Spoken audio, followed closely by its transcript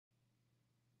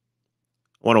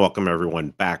I want to welcome everyone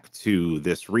back to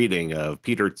this reading of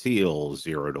Peter Thiel,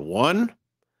 0 to 1.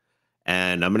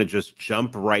 And I'm going to just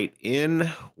jump right in.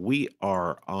 We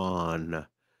are on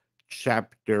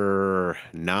chapter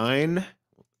 9,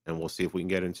 and we'll see if we can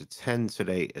get into 10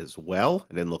 today as well.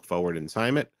 I didn't look forward and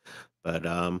time it, but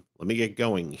let me get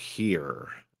going here.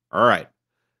 All right.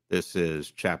 This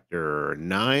is chapter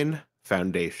 9,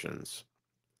 Foundations.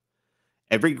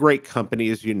 Every great company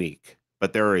is unique,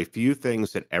 but there are a few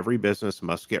things that every business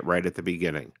must get right at the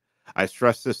beginning. I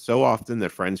stress this so often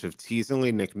that friends have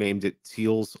teasingly nicknamed it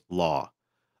Thiel's Law.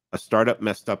 A startup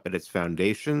messed up at its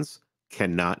foundations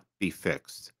cannot be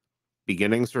fixed.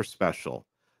 Beginnings are special.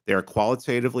 They are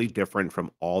qualitatively different from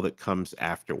all that comes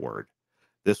afterward.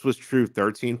 This was true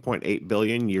 13.8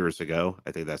 billion years ago.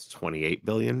 I think that's 28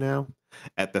 billion now.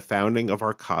 At the founding of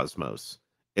our cosmos.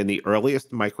 In the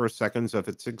earliest microseconds of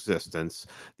its existence,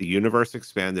 the universe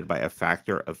expanded by a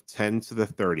factor of 10 to the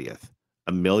 30th,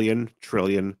 a million,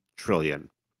 trillion, trillion.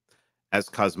 As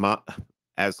cosmogonic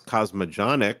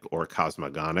or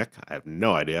cosmogonic, I have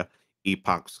no idea,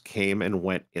 epochs came and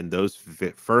went in those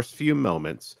first few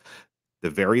moments, the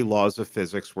very laws of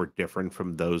physics were different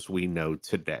from those we know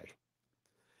today.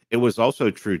 It was also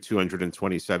true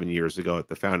 227 years ago at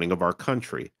the founding of our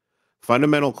country.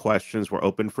 Fundamental questions were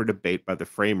open for debate by the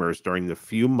framers during the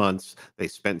few months they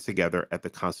spent together at the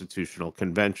Constitutional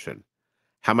Convention.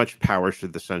 How much power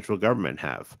should the central government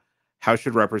have? How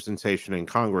should representation in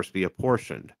Congress be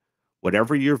apportioned?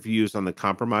 Whatever your views on the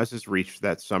compromises reached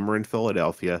that summer in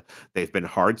Philadelphia, they've been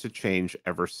hard to change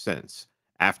ever since.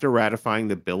 After ratifying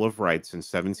the Bill of Rights in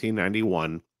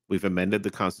 1791, we've amended the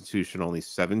Constitution only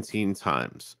 17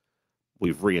 times.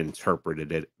 We've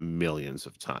reinterpreted it millions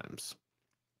of times.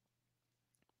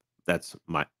 That's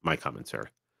my commentary.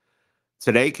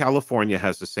 Today, California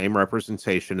has the same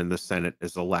representation in the Senate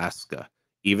as Alaska,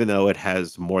 even though it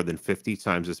has more than 50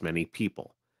 times as many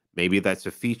people. Maybe that's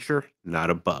a feature,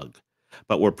 not a bug.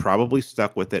 But we're probably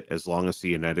stuck with it as long as the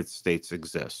United States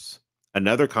exists.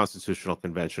 Another constitutional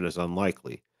convention is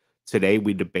unlikely. Today,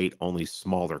 we debate only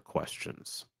smaller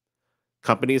questions.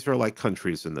 Companies are like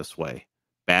countries in this way.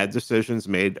 Bad decisions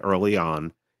made early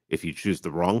on, if you choose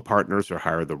the wrong partners or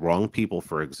hire the wrong people,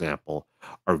 for example,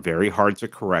 are very hard to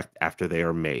correct after they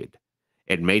are made.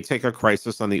 It may take a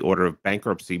crisis on the order of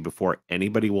bankruptcy before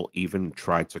anybody will even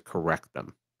try to correct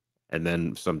them. And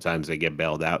then sometimes they get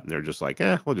bailed out and they're just like,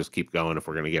 we'll just keep going if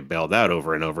we're going to get bailed out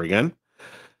over and over again.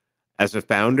 As a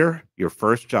founder, your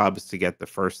first job is to get the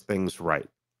first things right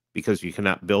because you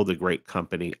cannot build a great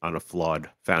company on a flawed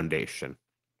foundation.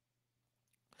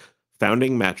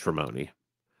 Founding matrimony.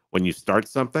 When you start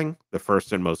something, the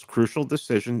first and most crucial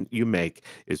decision you make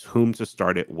is whom to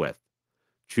start it with.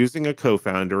 Choosing a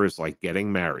co-founder is like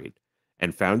getting married,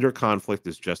 and founder conflict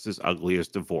is just as ugly as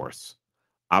divorce.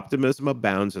 Optimism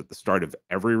abounds at the start of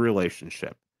every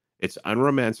relationship. It's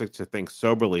unromantic to think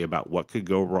soberly about what could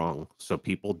go wrong, so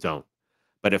people don't.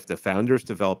 But if the founders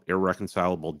develop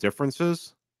irreconcilable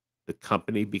differences, the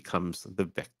company becomes the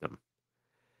victim.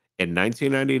 In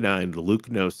 1999, Luke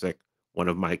Nosek, one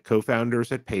of my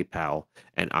co-founders at PayPal,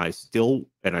 and I still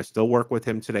work with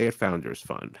him today at Founders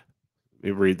Fund. Let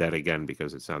me read that again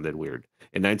because it sounded weird.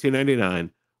 In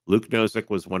 1999, Luke Nosek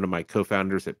was one of my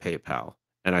co-founders at PayPal,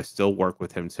 and I still work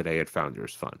with him today at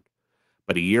Founders Fund.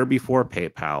 But a year before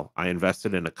PayPal, I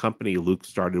invested in a company Luke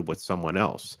started with someone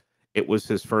else. It was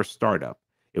his first startup.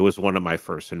 It was one of my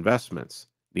first investments.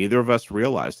 Neither of us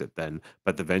realized it then,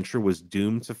 but the venture was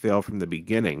doomed to fail from the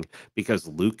beginning because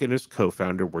Luke and his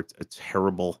co-founder were a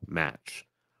terrible match.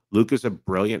 Luke is a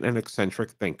brilliant and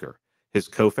eccentric thinker. His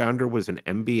co-founder was an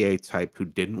MBA type who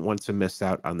didn't want to miss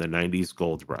out on the 90s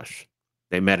gold rush.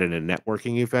 They met at a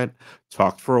networking event,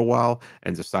 talked for a while,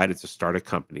 and decided to start a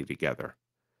company together.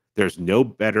 That's no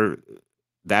better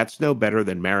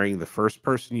than marrying the first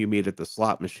person you meet at the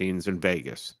slot machines in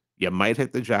Vegas. You might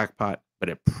hit the jackpot, but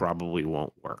it probably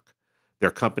won't work. Their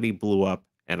company blew up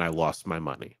and I lost my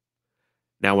money.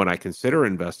 Now when I consider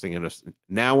investing in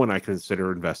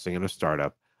a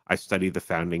startup, I study the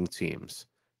founding teams.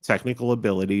 Technical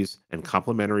abilities and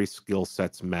complementary skill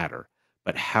sets matter,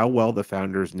 but how well the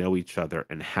founders know each other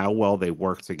and how well they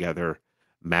work together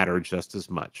matter just as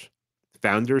much.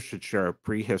 Founders should share a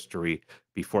prehistory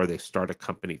before they start a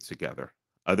company together.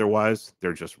 Otherwise,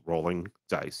 they're just rolling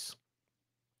dice.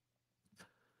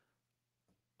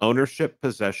 Ownership,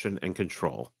 possession, and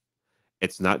control.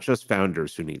 It's not just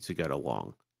founders who need to get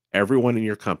along. Everyone in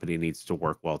your company needs to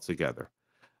work well together.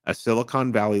 A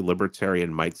Silicon Valley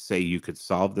libertarian might say you could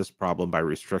solve this problem by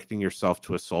restricting yourself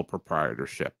to a sole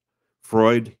proprietorship.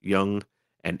 Freud, Jung,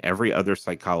 and every other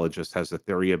psychologist has a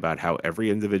theory about how every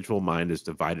individual mind is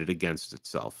divided against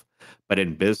itself. But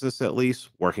in business, at least,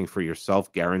 working for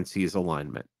yourself guarantees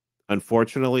alignment.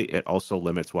 Unfortunately, it also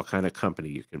limits what kind of company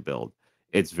you can build.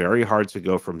 It's very hard to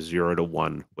go from 0 to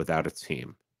 1 without a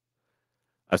team.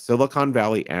 A Silicon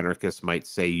Valley anarchist might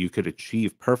say you could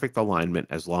achieve perfect alignment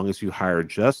as long as you hire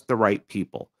just the right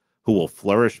people who will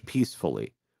flourish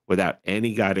peacefully without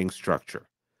any guiding structure.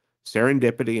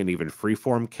 Serendipity and even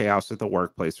freeform chaos at the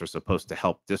workplace are supposed to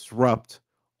help disrupt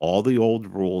all the old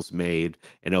rules made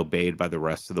and obeyed by the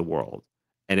rest of the world.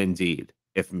 And indeed,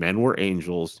 if men were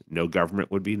angels, no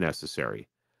government would be necessary.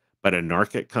 But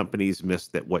anarchic companies miss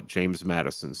that what James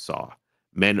Madison saw.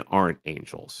 Men aren't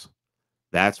angels.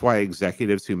 That's why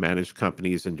executives who manage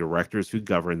companies and directors who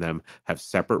govern them have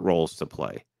separate roles to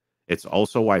play. It's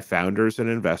also why founders and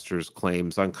investors'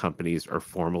 claims on companies are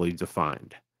formally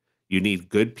defined. You need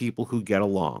good people who get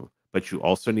along, but you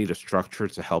also need a structure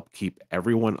to help keep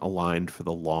everyone aligned for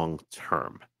the long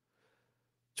term.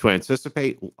 To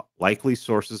anticipate likely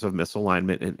sources of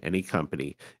misalignment in any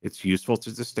company, it's useful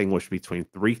to distinguish between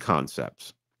three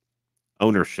concepts: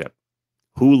 ownership,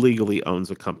 who legally owns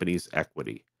a company's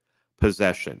equity;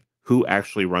 possession, who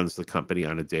actually runs the company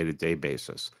on a day to day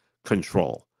basis;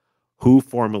 control, who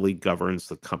formally governs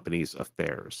the company's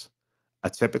affairs. A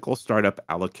typical startup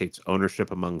allocates ownership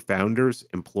among founders,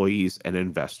 employees, and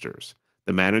investors.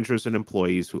 The managers and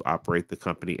employees who operate the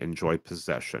company enjoy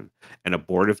possession, and a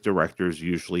board of directors,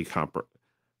 usually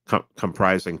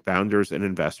comprising founders and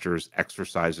investors,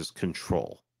 exercises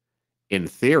control. In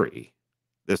theory,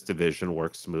 this division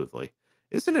works smoothly.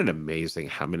 Isn't it amazing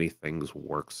how many things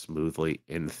work smoothly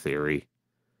in theory?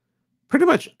 Pretty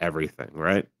much everything,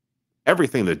 right?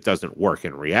 Everything that doesn't work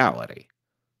in reality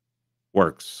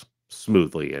works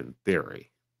smoothly in theory.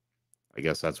 I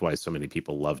guess that's why so many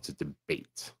people love to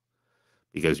debate,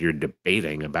 because you're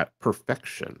debating about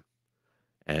perfection.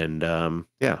 And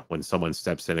yeah, when someone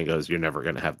steps in and goes, "You're never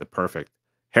going to have the perfect,"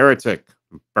 heretic,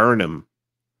 burn him.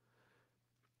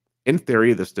 In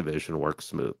theory, this division works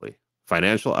smoothly.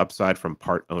 Financial upside from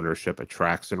part ownership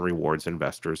attracts and rewards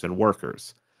investors and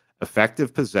workers.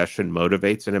 Effective possession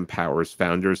motivates and empowers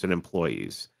founders and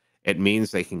employees. It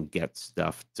means they can get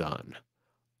stuff done.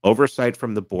 Oversight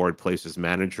from the board places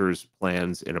managers'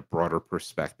 plans in a broader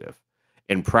perspective.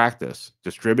 In practice,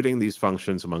 distributing these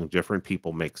functions among different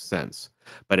people makes sense,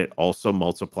 but it also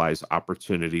multiplies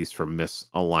opportunities for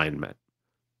misalignment.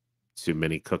 Too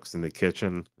many cooks in the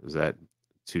kitchen? Is that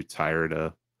too tired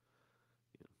a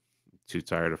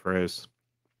phrase?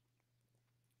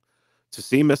 To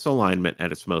see misalignment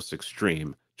at its most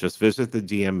extreme, just visit the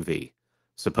DMV.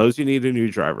 Suppose you need a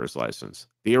new driver's license.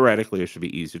 Theoretically, it should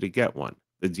be easy to get one.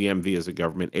 The DMV is a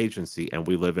government agency, and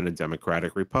we live in a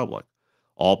democratic republic.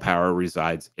 All power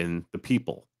resides in the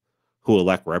people, who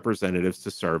elect representatives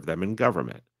to serve them in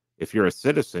government. If you're a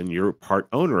citizen, you're part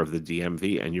owner of the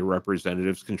DMV, and your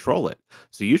representatives control it.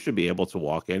 So you should be able to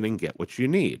walk in and get what you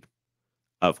need.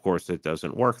 Of course, it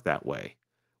doesn't work that way.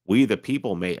 We, the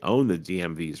people, may own the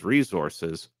DMV's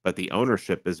resources, but the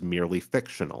ownership is merely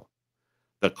fictional.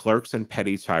 The clerks and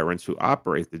petty tyrants who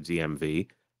operate the DMV,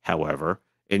 however,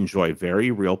 enjoy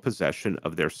very real possession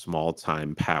of their small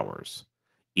time powers.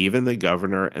 Even the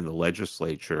governor and the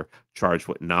legislature, charged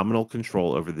with nominal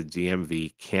control over the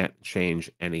DMV, can't change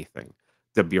anything.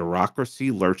 The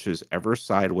bureaucracy lurches ever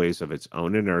sideways of its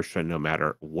own inertia no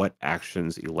matter what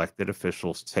actions elected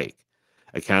officials take.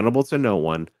 Accountable to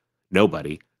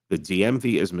nobody, the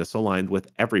DMV is misaligned with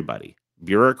everybody.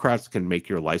 Bureaucrats can make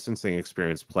your licensing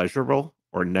experience pleasurable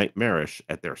or nightmarish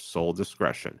at their sole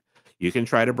discretion. You can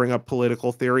try to bring up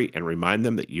political theory and remind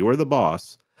them that you are the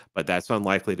boss, but that's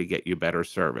unlikely to get you better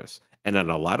service. And in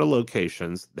a lot of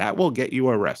locations, that will get you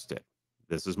arrested.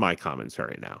 This is my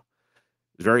commentary now.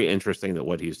 It's very interesting that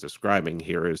what he's describing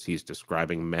here is he's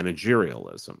describing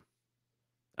managerialism,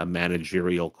 a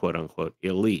managerial quote unquote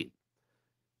elite.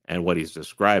 And what he's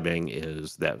describing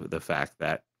is that the fact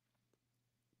that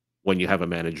when you have a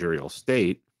managerial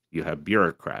state, you have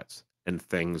bureaucrats, and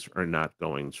things are not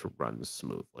going to run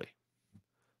smoothly.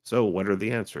 So, what are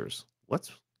the answers?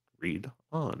 Let's read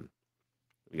on.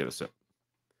 We get a sip.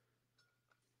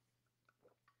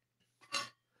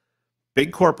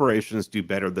 Big corporations do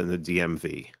better than the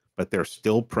DMV, but they're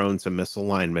still prone to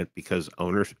misalignment because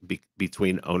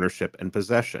between ownership and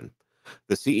possession.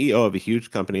 The CEO of a huge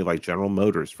company like General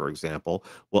Motors, for example,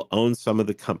 will own some of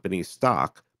the company's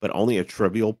stock, but only a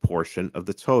trivial portion of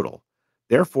the total.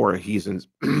 Therefore,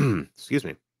 excuse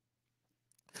me.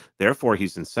 Therefore,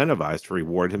 he's incentivized to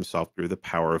reward himself through the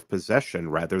power of possession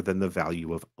rather than the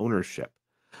value of ownership.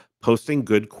 Posting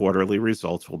good quarterly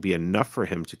results will be enough for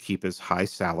him to keep his high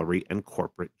salary and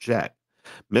corporate jet.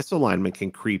 Misalignment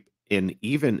can creep in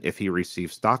even if he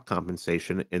receives stock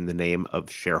compensation in the name of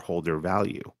shareholder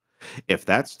value. If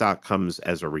that stock comes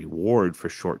as a reward for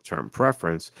short term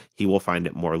preference, he will find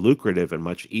it more lucrative and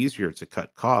much easier to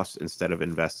cut costs instead of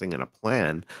investing in a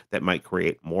plan that might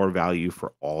create more value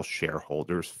for all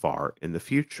shareholders far in the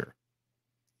future.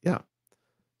 Yeah,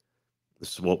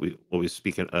 this is what we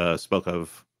spoke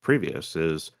of previous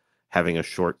is having a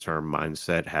short term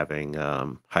mindset, having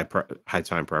high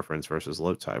time preference versus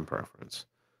low time preference.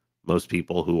 Most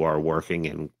people who are working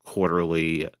in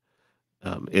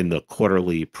the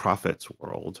quarterly profits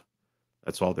world,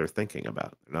 that's all they're thinking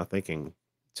about. They're not thinking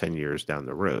 10 years down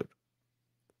the road.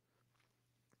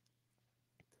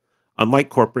 Unlike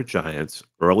corporate giants,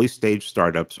 early stage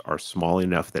startups are small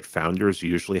enough that founders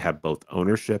usually have both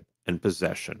ownership and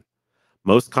possession.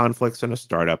 Most conflicts in a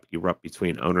startup erupt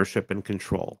between ownership and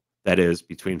control, that is,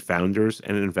 between founders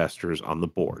and investors on the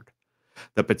board.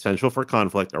 The potential for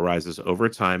conflict arises over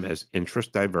time as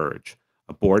interests diverge.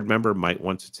 A board member might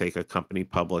want to take a company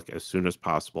public as soon as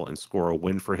possible and score a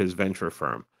win for his venture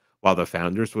firm, while the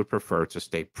founders would prefer to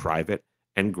stay private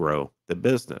and grow the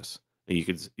business. And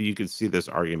you could see this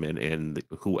argument in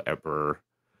whoever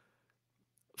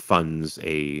funds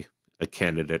a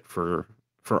candidate for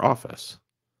office.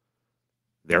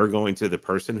 The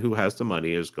person who has the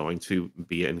money is going to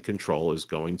be in control, is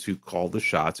going to call the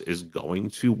shots, is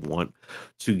going to want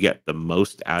to get the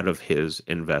most out of his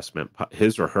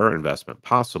or her investment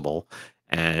possible.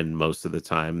 And most of the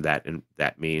time that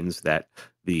means that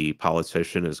the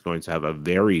politician is going to have a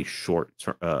very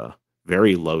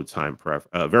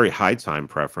high time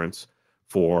preference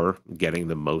for getting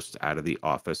the most out of the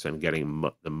office and getting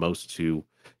the most to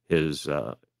his,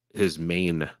 uh, his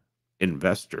main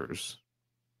investors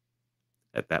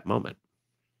at that moment.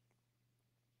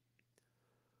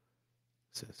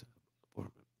 Says,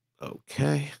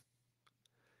 okay.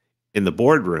 In the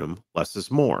boardroom, less is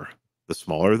more. The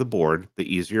smaller the board,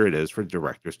 the easier it is for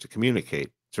directors to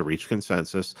communicate, to reach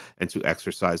consensus, and to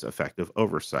exercise effective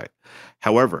oversight.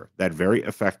 However, that very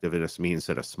effectiveness means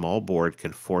that a small board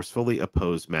can forcefully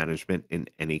oppose management in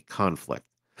any conflict.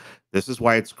 This is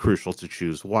why it's crucial to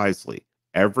choose wisely.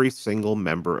 Every single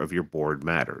member of your board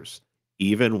matters.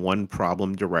 Even one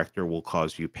problem director will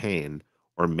cause you pain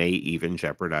or may even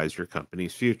jeopardize your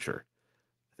company's future.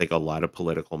 I think a lot of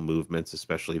political movements,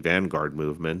 especially vanguard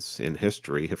movements in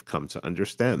history, have come to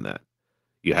understand that.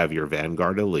 You have your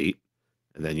vanguard elite,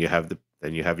 and then you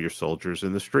have your soldiers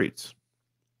in the streets.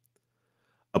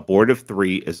 A board of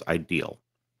 3 is ideal.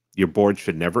 Your board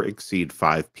should never exceed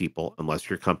 5 people unless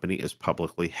your company is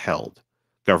publicly held.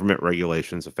 Government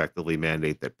regulations effectively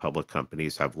mandate that public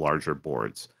companies have larger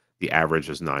boards. The average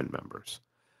is 9 members.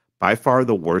 By far,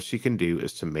 the worst you can do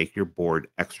is to make your board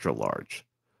extra large.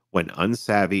 When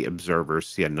unsavvy observers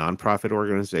see a nonprofit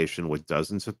organization with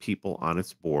dozens of people on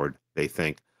its board, they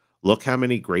think, look how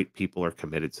many great people are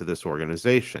committed to this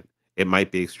organization. It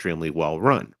might be extremely well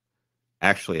run.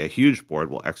 Actually, a huge board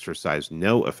will exercise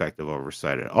no effective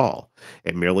oversight at all.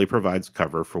 It merely provides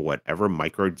cover for whatever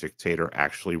micro dictator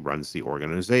actually runs the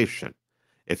organization.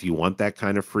 If you want that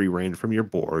kind of free reign from your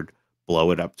board,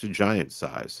 blow it up to giant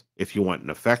size. If you want an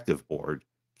effective board,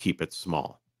 keep it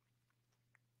small.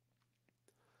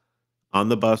 On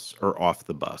the bus or off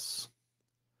the bus.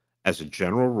 As a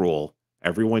general rule,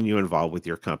 everyone you involve with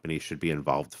your company should be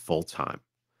involved full time.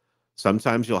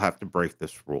 Sometimes you'll have to break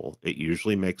this rule. It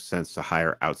usually makes sense to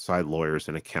hire outside lawyers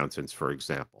and accountants, for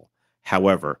example.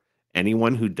 However,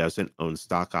 anyone who doesn't own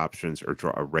stock options or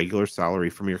draw a regular salary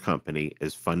from your company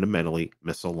is fundamentally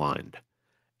misaligned.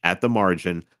 At the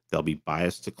margin, they'll be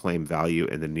biased to claim value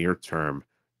in the near term,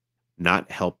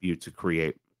 not help you to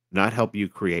create not help you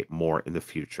create more in the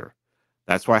future.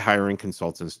 That's why hiring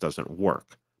consultants doesn't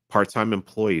work. Part-time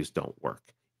employees don't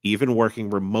work. Even working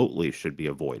remotely should be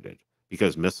avoided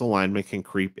because misalignment can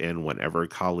creep in whenever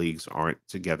colleagues aren't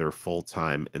together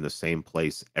full-time in the same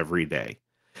place every day.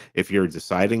 If you're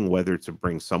deciding whether to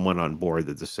bring someone on board,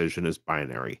 the decision is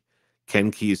binary.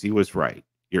 Ken Kesey was right.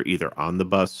 You're either on the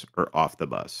bus or off the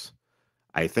bus.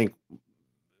 I think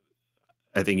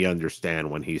I think you understand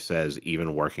when he says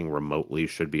even working remotely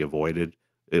should be avoided.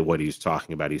 What he's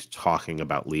talking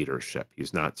about leadership.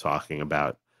 He's not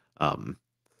um,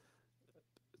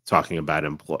 talking about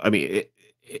employ. I mean,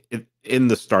 in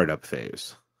the startup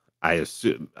phase,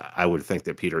 I would think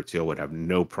that Peter Thiel would have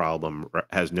no problem,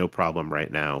 has no problem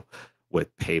right now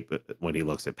with PayPal when he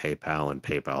looks at PayPal, and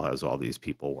PayPal has all these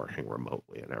people working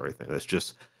remotely and everything.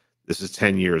 This is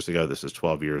 10 years ago. This is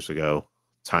 12 years ago.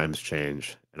 Times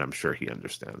change, and I'm sure he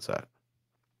understands that.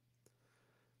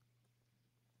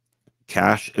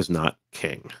 Cash is not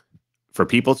king. For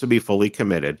people to be fully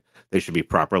committed, they should be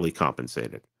properly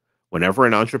compensated. Whenever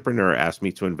an entrepreneur asks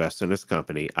me to invest in his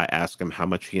company, I ask him how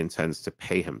much he intends to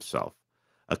pay himself.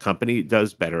 A company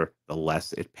does better the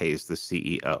less it pays the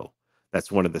CEO.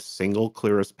 That's one of the single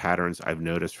clearest patterns I've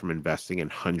noticed from investing in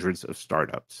hundreds of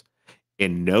startups.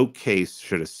 In no case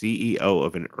should a CEO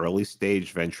of an early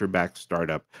stage venture backed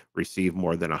startup receive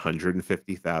more than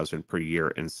 150,000 per year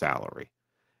in salary.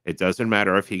 It doesn't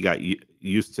matter if he got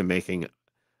used to making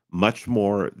much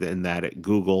more than that at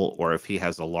Google, or if he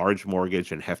has a large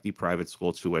mortgage and hefty private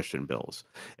school tuition bills.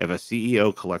 If a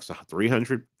CEO collects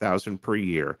 300,000 per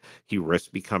year, he risks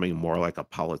becoming more like a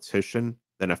politician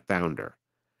than a founder.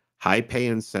 High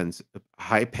pay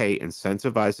high pay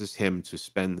incentivizes him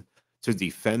to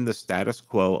defend the status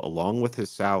quo along with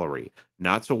his salary,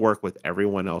 not to work with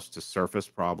everyone else to surface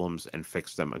problems and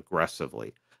fix them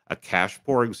aggressively. A cash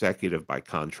poor executive, by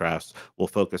contrast, will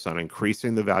focus on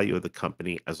increasing the value of the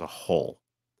company as a whole.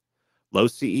 Low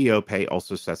CEO pay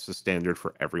also sets the standard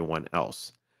for everyone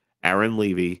else. Aaron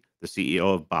Levy, the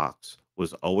CEO of Box,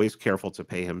 was always careful to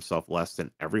pay himself less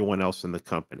than everyone else in the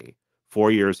company.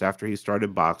 4 years after he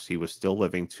started Box, he was still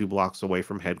living 2 blocks away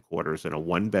from headquarters in a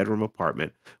one-bedroom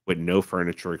apartment with no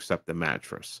furniture except the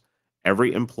mattress.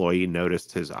 Every employee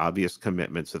noticed his obvious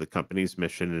commitment to the company's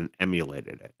mission and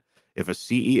emulated it. If a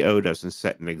CEO doesn't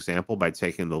set an example by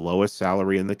taking the lowest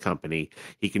salary in the company,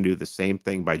 he can do the same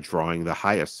thing by drawing the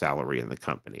highest salary in the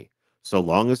company. So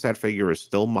long as that figure is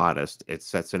still modest, it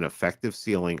sets an effective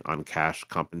ceiling on cash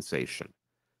compensation.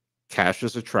 Cash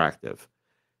is attractive.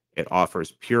 It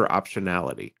offers pure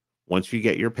optionality. Once you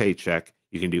get your paycheck,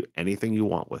 you can do anything you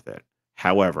want with it.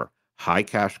 However, high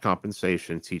cash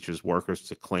compensation teaches workers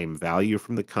to claim value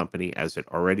from the company as it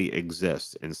already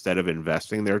exists instead of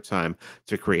investing their time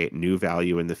to create new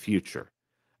value in the future.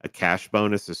 A cash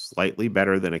bonus is slightly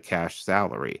better than a cash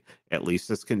salary. At least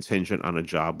it's contingent on a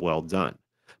job well done.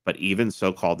 But even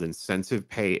so called incentive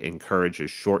pay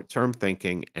encourages short term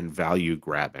thinking and value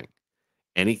grabbing.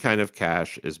 Any kind of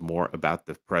cash is more about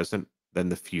the present than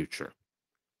the future.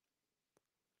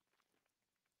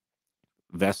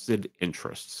 Vested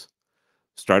interests.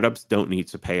 Startups don't need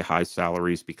to pay high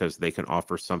salaries because they can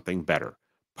offer something better: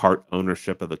 part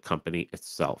ownership of the company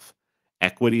itself.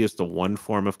 Equity is the one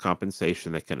form of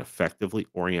compensation that can effectively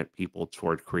orient people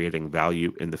toward creating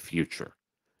value in the future.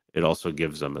 It also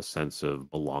gives them a sense of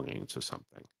belonging to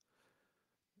something.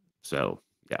 So,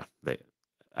 yeah,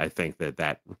 I think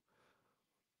that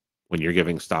when you're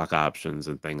giving stock options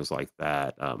and things like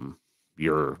that,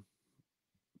 you're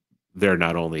they're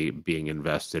not only being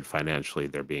invested financially,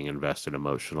 they're being invested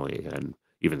emotionally and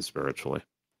even spiritually.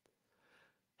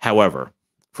 However,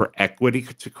 for equity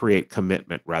to create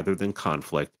commitment rather than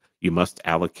conflict, you must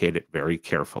allocate it very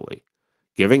carefully.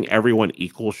 Giving everyone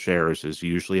equal shares is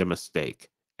usually a mistake.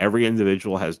 Every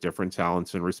individual has different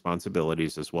talents and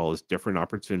responsibilities as well as different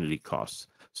opportunity costs,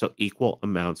 so equal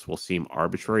amounts will seem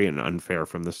arbitrary and unfair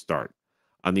from the start.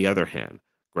 On the other hand,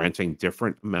 granting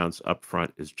different amounts upfront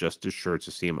is just as sure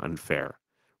to seem unfair.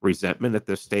 Resentment at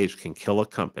this stage can kill a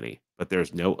company, but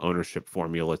there's no ownership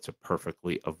formula to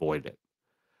perfectly avoid it.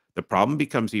 The problem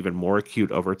becomes even more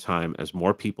acute over time as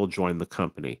more people join the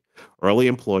company. Early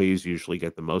employees usually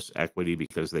get the most equity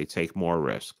because they take more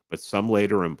risk, but some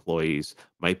later employees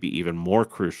might be even more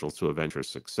crucial to a venture's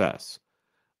success.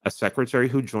 A secretary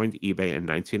who joined eBay in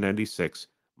 1996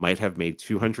 might have made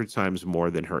 200 times more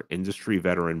than her industry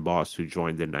veteran boss who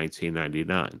joined in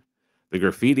 1999. The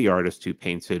graffiti artist who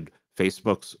painted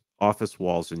Facebook's office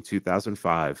walls in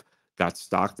 2005 got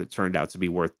stock that turned out to be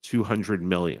worth 200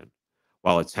 million,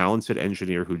 while a talented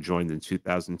engineer who joined in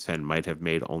 2010 might have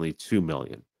made only 2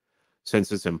 million.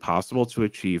 Since it's impossible to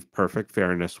achieve perfect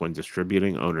fairness when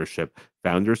distributing ownership,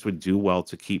 founders would do well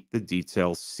to keep the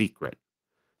details secret.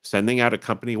 Sending out a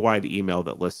company wide email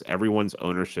that lists everyone's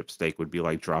ownership stake would be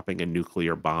like dropping a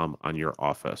nuclear bomb on your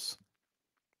office.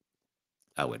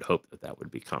 I would hope that that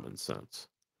would be common sense.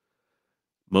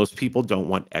 Most people don't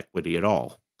want equity at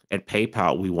all. At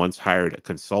PayPal, we once hired a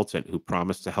consultant who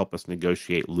promised to help us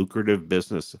negotiate lucrative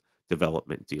business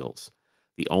development deals.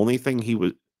 The only thing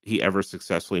he ever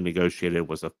successfully negotiated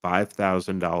was a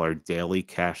 $5,000 daily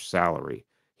cash salary.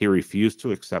 He refused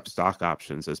to accept stock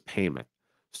options as payment.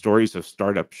 Stories of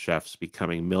startup chefs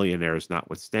becoming millionaires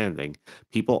notwithstanding,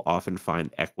 people often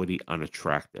find equity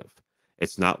unattractive.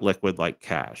 It's not liquid like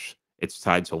cash. It's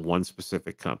tied to one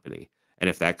specific company. And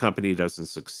if that company doesn't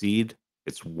succeed,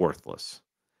 it's worthless.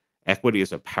 Equity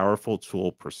is a powerful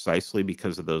tool precisely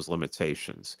because of those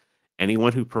limitations.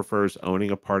 Anyone who prefers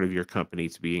owning a part of your company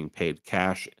to being paid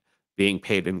cash, Being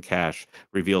paid in cash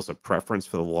reveals a preference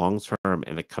for the long term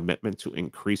and a commitment to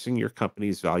increasing your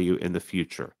company's value in the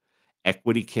future.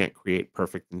 Equity can't create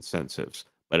perfect incentives,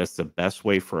 but it's the best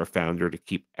way for a founder to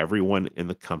keep everyone in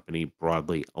the company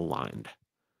broadly aligned.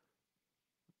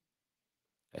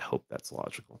 I hope that's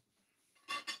logical.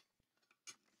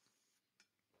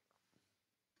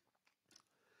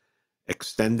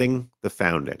 Extending the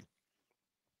founding.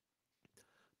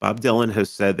 Bob Dylan has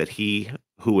said that he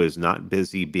who is not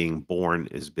busy being born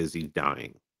is busy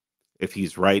dying. If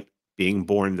he's right, being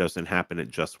born doesn't happen at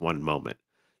just one moment.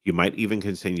 You might even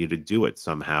continue to do it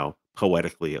somehow,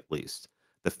 poetically at least.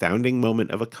 The founding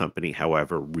moment of a company,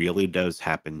 however, really does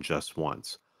happen just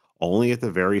once. Only at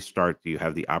the very start do you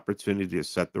have the opportunity to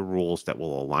set the rules that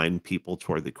will align people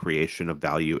toward the creation of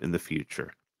value in the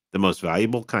future. The most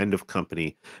valuable kind of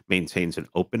company maintains an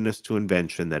openness to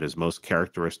invention that is most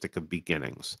characteristic of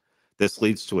beginnings. This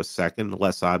leads to a second,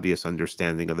 less obvious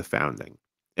understanding of the founding.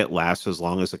 It lasts as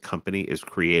long as a company is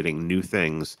creating new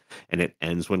things, and it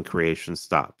ends when creation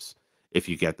stops. If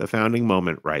you get the founding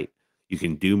moment right, you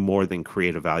can do more than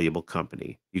create a valuable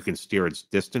company. You can steer its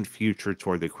distant future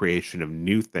toward the creation of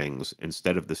new things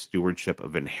instead of the stewardship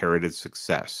of inherited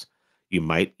success. You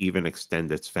might even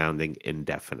extend its founding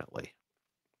indefinitely.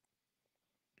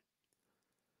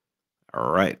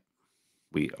 All right.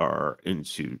 We are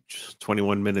into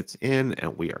 21 minutes in,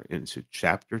 and we are into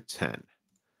chapter 10.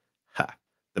 Ha.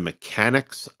 The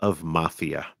Mechanics of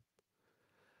Mafia.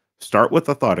 Start with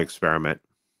a thought experiment.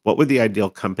 What would the ideal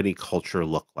company culture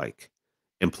look like?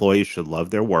 Employees should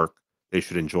love their work. They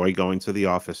should enjoy going to the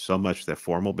office so much that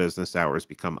formal business hours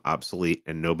become obsolete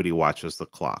and nobody watches the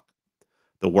clock.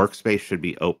 The workspace should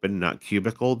be open, not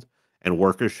cubicled, and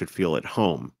workers should feel at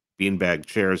home. Beanbag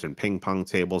chairs and ping pong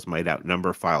tables might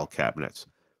outnumber file cabinets.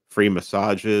 Free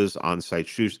massages, on site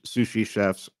sushi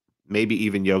chefs, maybe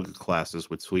even yoga classes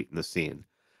would sweeten the scene.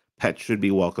 Pets should be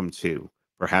welcome too.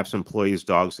 Perhaps employees'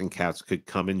 dogs and cats could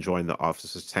come and join the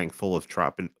office's tank full of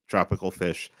tropical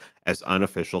fish as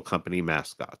unofficial company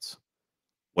mascots.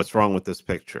 What's wrong with this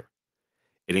picture?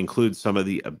 It includes some of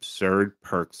the absurd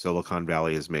perks Silicon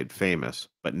Valley has made famous,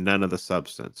 but none of the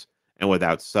substance. And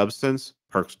without substance,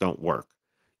 perks don't work.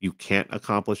 You can't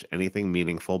accomplish anything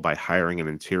meaningful by hiring an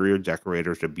interior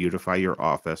decorator to beautify your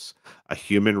office, a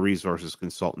human resources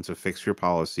consultant to fix your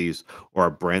policies, or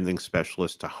a branding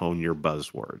specialist to hone your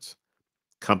buzzwords.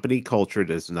 Company culture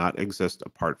does not exist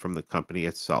apart from the company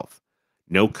itself.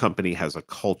 No company has a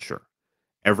culture.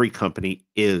 Every company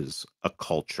is a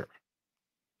culture.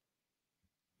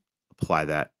 Apply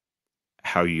that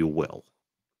how you will.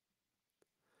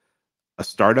 A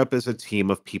startup is a team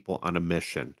of people on a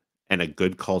mission, and a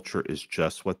good culture is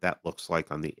just what that looks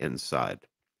like on the inside.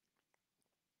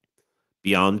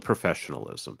 Beyond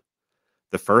professionalism.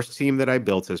 The first team that I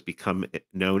built has become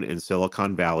known in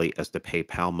Silicon Valley as the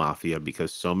PayPal Mafia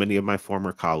because so many of my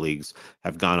former colleagues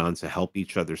have gone on to help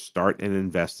each other start and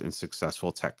invest in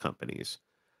successful tech companies.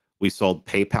 We sold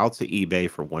PayPal to eBay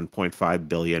for $1.5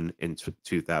 billion in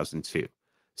 2002.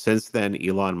 Since then,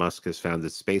 Elon Musk has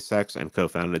founded SpaceX and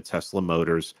co-founded Tesla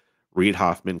Motors. Reid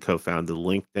Hoffman co-founded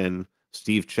LinkedIn.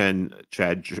 Steve Chen,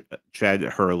 Chad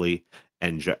Hurley,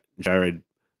 and Jared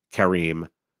Karim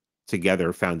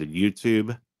together founded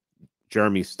YouTube.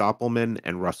 Jeremy Stoppelman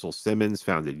and Russell Simmons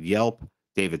founded Yelp.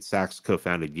 David Sachs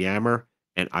co-founded Yammer,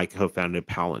 and I co-founded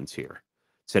Palantir.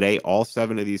 Today, all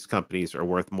 7 of these companies are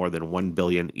worth more than $1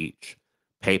 billion each.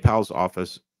 PayPal's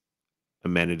office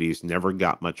amenities never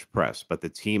got much press, but the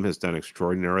team has done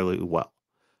extraordinarily well,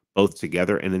 both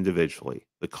together and individually.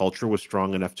 The culture was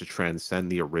strong enough to transcend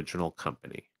the original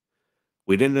company.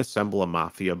 We didn't assemble a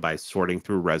mafia by sorting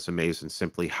through resumes and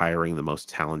simply hiring the most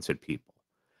talented people.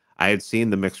 I had seen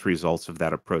the mixed results of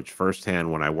that approach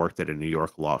firsthand when I worked at a New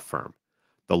York law firm.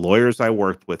 The lawyers I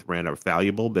worked with ran a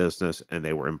valuable business, and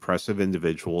they were impressive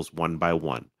individuals one by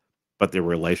one, but the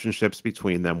relationships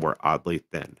between them were oddly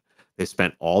thin. They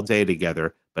spent all day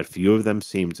together, but few of them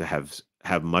seemed to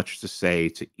have much to say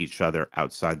to each other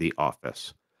outside the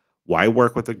office. Why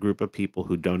work with a group of people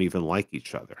who don't even like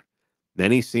each other?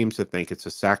 Many seem to think it's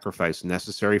a sacrifice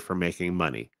necessary for making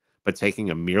money, but taking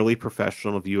a merely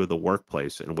professional view of the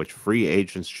workplace in which free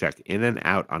agents check in and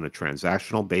out on a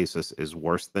transactional basis is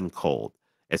worse than cold.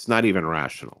 It's not even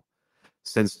rational.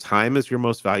 Since time is your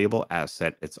most valuable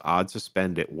asset, it's odd to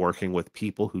spend it working with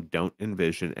people who don't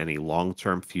envision any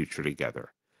long-term future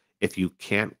together. If you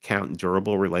can't count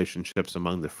durable relationships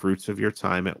among the fruits of your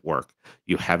time at work,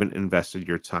 you haven't invested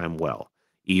your time well,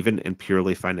 even in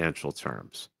purely financial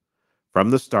terms.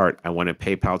 From the start, I wanted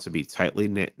PayPal to be tightly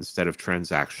knit instead of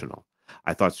transactional.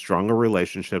 I thought stronger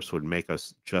relationships would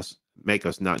make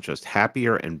us not just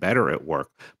happier and better at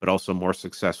work, but also more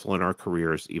successful in our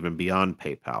careers, even beyond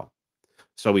PayPal.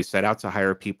 So we set out to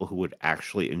hire people who would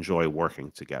actually enjoy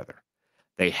working together.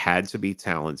 They had to be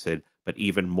talented, but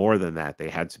even more than that, they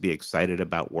had to be excited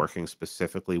about working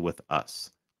specifically with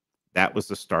us. That was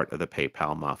the start of the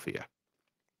PayPal Mafia.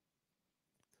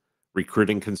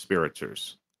 Recruiting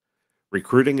conspirators.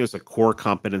 Recruiting is a core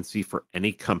competency for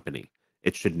any company.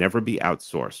 It should never be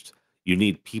outsourced. You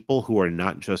need people who are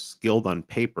not just skilled on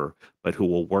paper, but who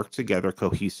will work together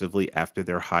cohesively after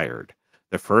they're hired.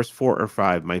 The first 4 or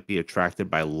 5 might be attracted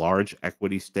by large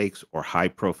equity stakes or high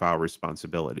profile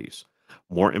responsibilities.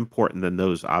 More important than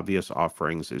those obvious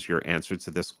offerings is your answer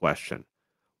to this question: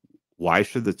 why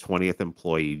should the 20th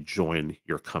employee join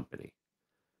your company?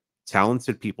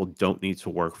 Talented people don't need to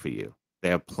work for you. They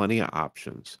have plenty of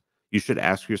options. You should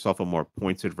ask yourself a more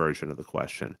pointed version of the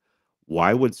question: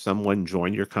 why would someone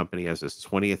join your company as his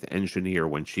 20th engineer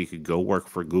when she could go work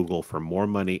for Google for more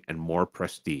money and more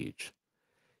prestige?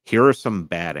 Here are some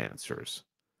bad answers.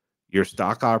 Your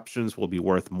stock options will be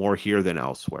worth more here than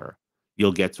elsewhere.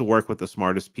 You'll get to work with the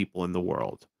smartest people in the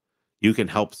world. You can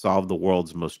help solve the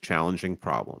world's most challenging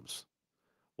problems.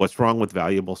 What's wrong with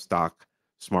valuable stock,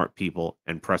 smart people,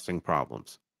 and pressing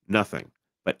problems? Nothing.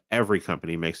 But every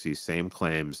company makes these same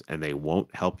claims and they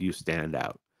won't help you stand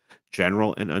out.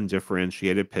 General and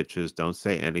undifferentiated pitches don't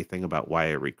say anything about why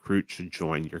a recruit should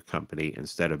join your company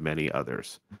instead of many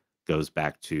others. Goes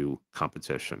back to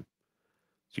competition.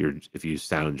 So if you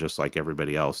sound just like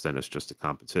everybody else, then it's just a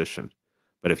competition.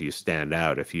 But if you stand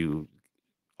out, if you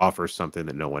offer something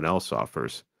that no one else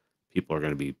offers, people are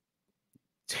going to be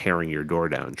tearing your door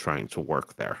down trying to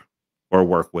work there or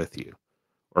work with you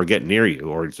or get near you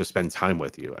or just spend time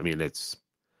with you. I mean, this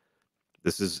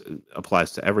is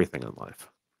applies to everything in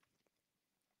life.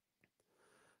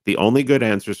 The only good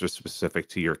answers are specific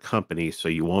to your company, so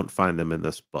you won't find them in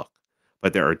this book.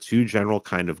 But there are two general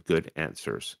kind of good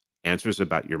answers: answers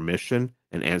about your mission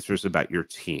and answers about your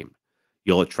team.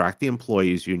 You'll attract the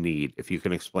employees you need if you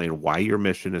can explain why your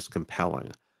mission is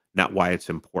compelling, not why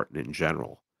it's important in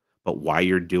general, but why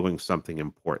you're doing something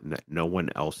important that no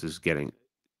one else is going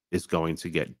to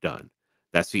get done.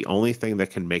 That's the only thing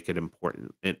that can make it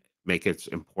important and make its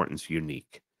importance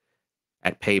unique.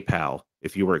 At PayPal,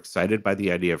 if you were excited by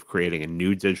the idea of creating a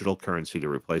new digital currency to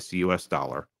replace the US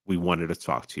dollar, we wanted to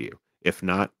talk to you. If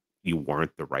not, you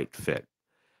weren't the right fit.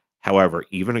 However,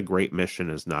 even a great mission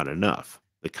is not enough.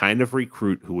 The kind of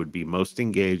recruit who would be most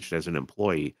engaged as an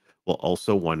employee will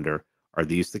also wonder, are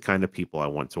these the kind of people I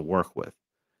want to work with?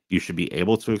 You should be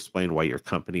able to explain why your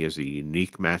company is a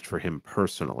unique match for him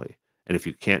personally. And if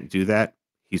you can't do that,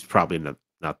 he's probably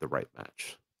not the right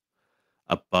match.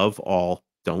 Above all,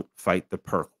 don't fight the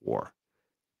perk war.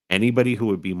 Anybody who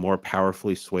would be more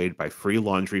powerfully swayed by free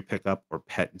laundry pickup or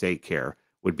pet daycare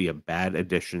would be a bad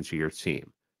addition to your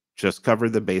team. Just cover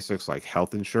the basics like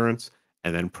health insurance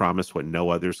and then promise what no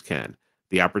others can: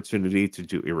 the opportunity to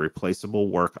do irreplaceable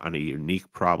work on a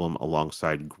unique problem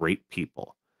alongside great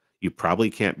people. You probably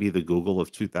can't be the Google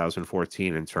of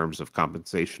 2014 in terms of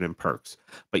compensation and perks,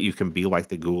 but you can be like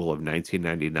the Google of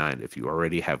 1999 if you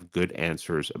already have good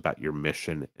answers about your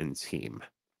mission and team.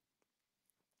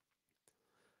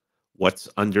 What's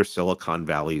under Silicon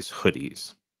Valley's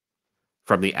hoodies?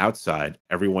 From the outside,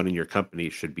 everyone in your company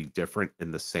should be different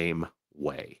in the same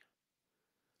way.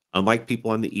 Unlike people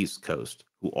on the East Coast,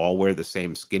 who all wear the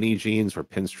same skinny jeans or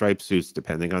pinstripe suits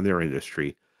depending on their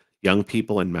industry, young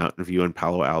people in Mountain View and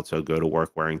Palo Alto go to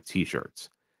work wearing t shirts.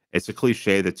 It's a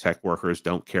cliche that tech workers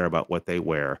don't care about what they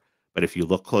wear, but if you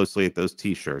look closely at those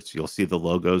t shirts, you'll see the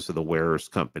logos of the wearer's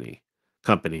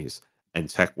companies, and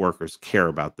tech workers care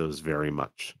about those very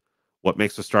much. What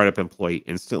makes a startup employee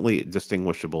instantly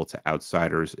distinguishable to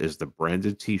outsiders is the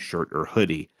branded t shirt or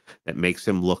hoodie that makes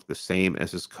him look the same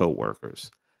as his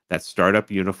coworkers. That startup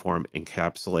uniform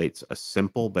encapsulates a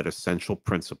simple but essential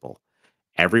principle: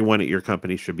 everyone at your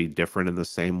company should be different in the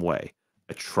same way.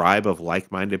 A tribe of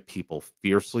like minded people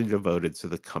fiercely devoted to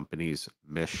the company's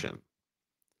mission.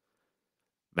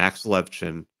 Max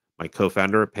Levchin, my co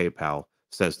founder at PayPal,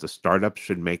 says the startup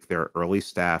should make their early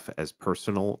staff as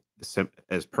personally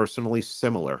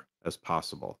similar as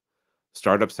possible.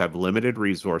 Startups have limited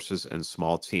resources and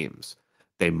small teams.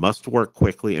 They must work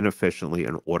quickly and efficiently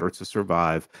in order to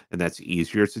survive, and that's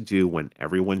easier to do when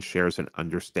everyone shares an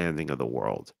understanding of the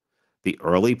world. The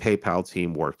early PayPal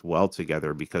team worked well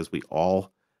together because we were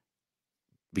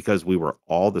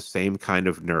all the same kind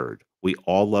of nerd. We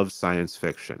all loved science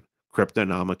fiction.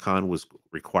 Cryptonomicon was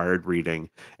required reading,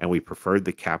 and we preferred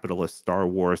the capitalist Star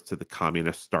Wars to the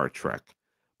communist Star Trek.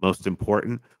 Most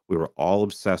important, we were all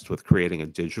obsessed with creating a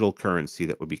digital currency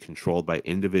that would be controlled by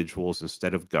individuals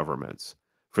instead of governments.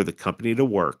 For the company to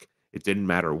work, it didn't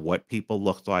matter what people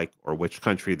looked like or which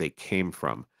country they came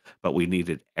from, but we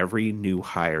needed every new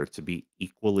hire to be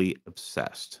equally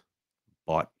obsessed,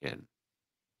 bought in.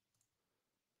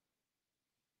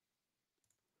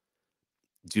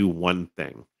 Do one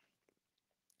thing.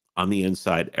 On the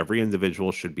inside, every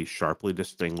individual should be sharply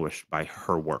distinguished by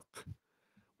her work.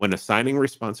 When assigning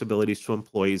responsibilities to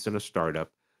employees in a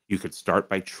startup, you could start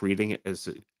by treating it as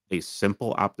a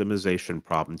simple optimization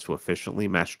problem to efficiently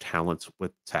match talents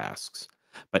with tasks.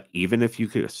 But even if you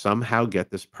could somehow get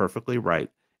this perfectly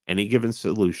right, any given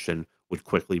solution would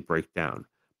quickly break down.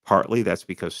 Partly that's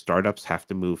because startups have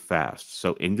to move fast,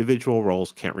 so individual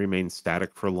roles can't remain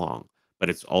static for long. But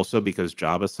it's also because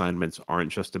job assignments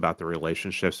aren't just about the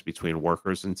relationships between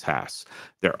workers and tasks,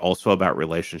 they're also about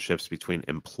relationships between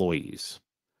employees.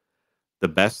 The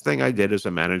best thing I did as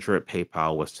a manager at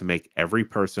PayPal was to make every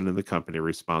person in the company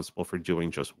responsible for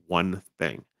doing just one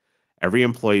thing. Every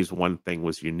employee's one thing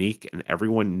was unique, and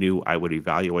everyone knew I would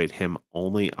evaluate him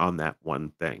only on that one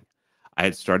thing. I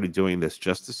had started doing this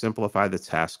just to simplify the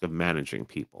task of managing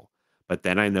people. But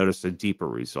then I noticed a deeper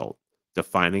result.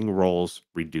 Defining roles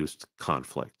reduced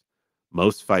conflict.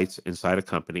 Most fights inside a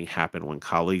company happen when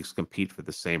colleagues compete for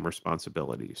the same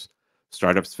responsibilities.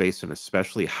 Startups face an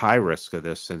especially high risk of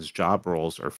this since job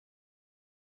roles are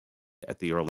at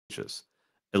the early ages.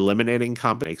 Eliminating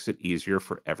competition makes it easier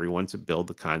for everyone to build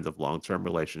the kind of long-term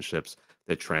relationships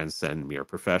that transcend mere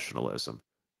professionalism.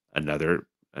 Another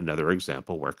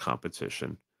example where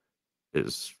competition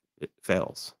is it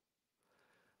fails.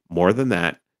 More than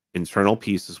that, internal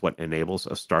peace is what enables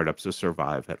a startup to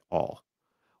survive at all.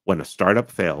 When a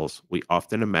startup fails, we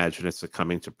often imagine it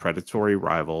succumbing to predatory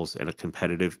rivals in a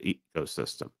competitive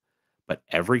ecosystem. But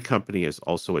every company is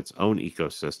also its own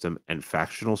ecosystem, and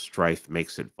factional strife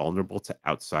makes it vulnerable to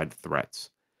outside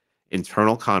threats.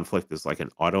 Internal conflict is like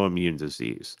an autoimmune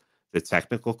disease. The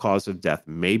technical cause of death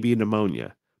may be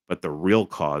pneumonia, but the real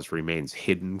cause remains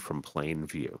hidden from plain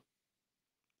view.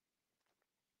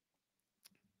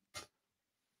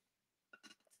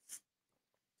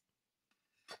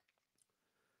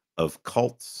 Of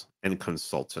cults and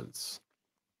consultants.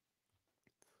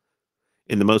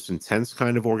 In the most intense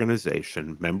kind of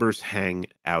organization, members hang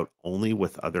out only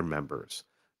with other members.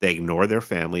 They ignore their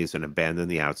families and abandon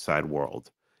the outside world.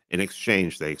 In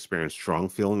exchange, they experience strong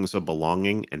feelings of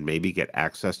belonging and maybe get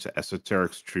access to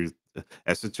esoteric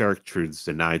truths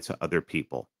denied to other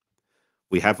people.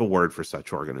 We have a word for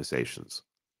such organizations: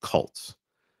 cults.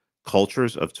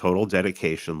 Cultures of total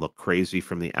dedication look crazy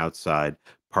from the outside,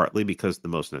 partly because the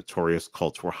most notorious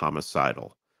cults were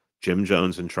homicidal. Jim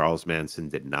Jones and Charles Manson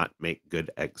did not make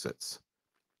good exits.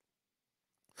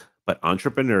 But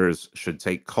entrepreneurs should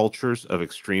take cultures of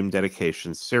extreme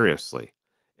dedication seriously.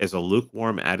 Is a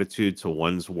lukewarm attitude to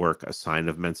one's work a sign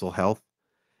of mental health?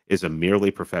 Is a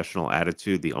merely professional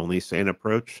attitude the only sane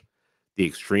approach? The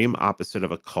extreme opposite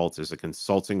of a cult is a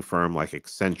consulting firm like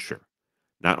Accenture.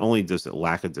 Not only does it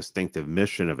lack a distinctive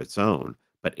mission of its own,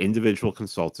 but individual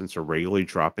consultants are regularly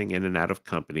dropping in and out of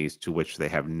companies to which they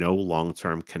have no long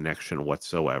term connection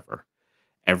whatsoever.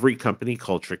 Every company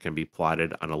culture can be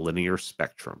plotted on a linear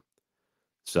spectrum.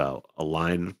 So a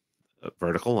line, a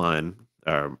vertical line,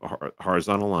 or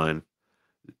horizontal line,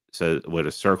 so with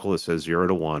a circle that says 0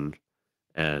 to 1,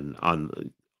 and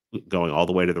on going all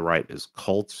the way to the right is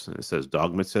cults, and it says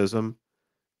dogmatism,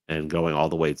 and going all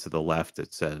the way to the left,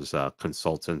 it says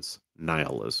consultants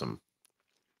nihilism.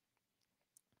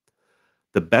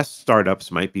 The best startups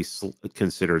might be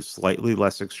considered slightly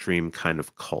less extreme kind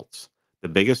of cults. The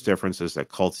biggest difference is that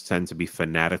cults tend to be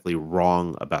fanatically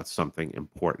wrong about something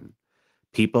important.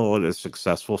 People at a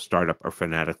successful startup are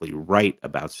fanatically right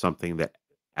about something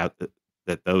out,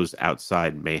 that those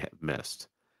outside may have missed.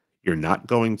 You're not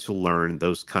going to learn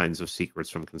those kinds of secrets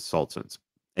from consultants,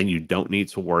 and you don't need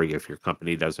to worry if your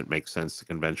company doesn't make sense to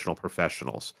conventional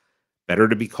professionals. Better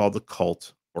to be called a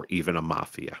cult or even a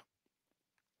mafia.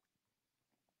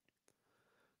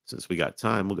 Since we got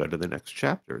time, we'll go to the next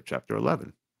chapter, chapter 11.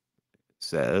 It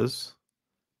says,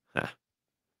 huh,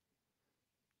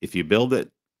 if you build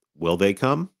it, will they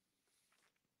come?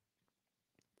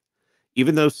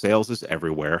 Even though sales is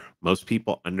everywhere, most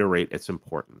people underrate its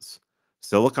importance.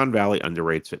 Silicon Valley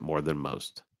underrates it more than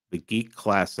most. The geek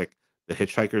classic, The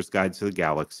Hitchhiker's Guide to the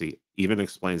Galaxy, even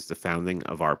explains the founding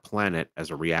of our planet as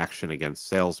a reaction against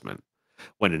salesmen.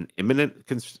 When an imminent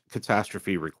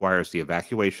catastrophe requires the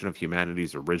evacuation of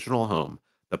humanity's original home,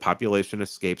 the population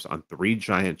escapes on three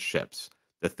giant ships.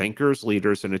 The thinkers,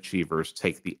 leaders, and achievers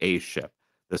take the A ship.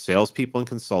 The salespeople and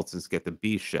consultants get the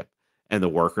B ship, and the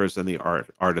workers and the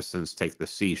artisans take the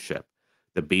C ship.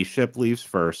 The B ship leaves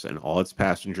first, and all its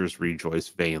passengers rejoice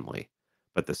vainly.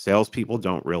 But the salespeople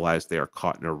don't realize they are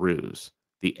caught in a ruse.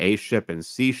 The A ship and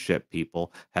C ship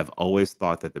people have always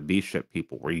thought that the B ship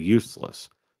people were useless,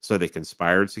 so they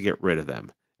conspired to get rid of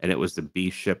them, and it was the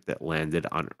B ship that landed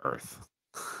on Earth.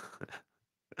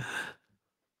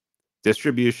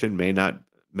 Distribution may not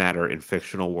matter in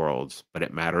fictional worlds, but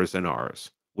it matters in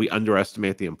ours. We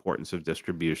underestimate the importance of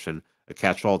distribution, a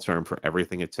catch all term for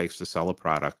everything it takes to sell a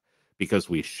product, because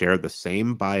we share the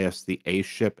same bias the A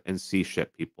ship and C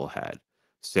ship people had.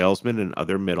 Salesmen and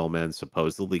other middlemen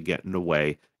supposedly get in the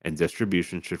way, and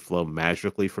distribution should flow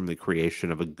magically from the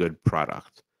creation of a good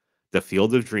product. The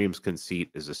field of dreams conceit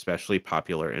is especially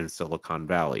popular in Silicon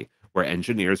Valley, where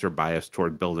engineers are biased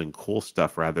toward building cool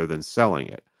stuff rather than selling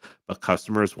it. But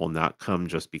customers will not come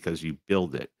just because you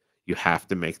build it. You have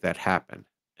to make that happen,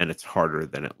 and it's harder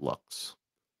than it looks.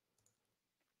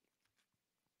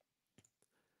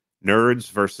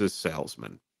 Nerds versus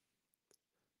salesmen.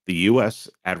 The US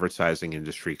advertising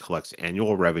industry collects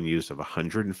annual revenues of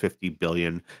 150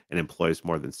 billion and employs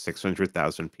more than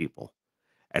 600,000 people.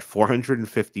 At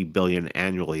 450 billion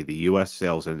annually, the US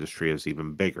sales industry is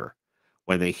even bigger.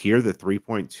 When they hear that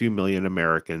 3.2 million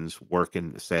Americans work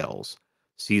in sales,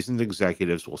 seasoned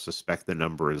executives will suspect the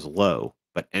number is low,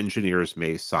 but engineers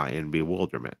may sigh in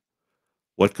bewilderment.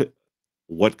 What could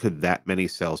what could that many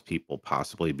salespeople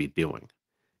possibly be doing?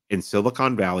 In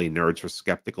Silicon Valley, nerds are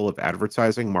skeptical of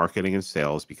advertising, marketing, and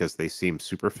sales because they seem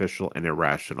superficial and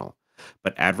irrational.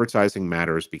 But advertising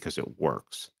matters because it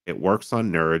works. It works on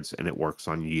nerds and it works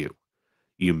on you.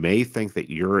 You may think that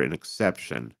you're an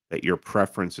exception, that your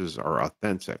preferences are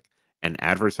authentic, and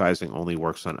advertising only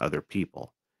works on other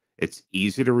people. It's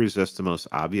easy to resist the most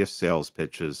obvious sales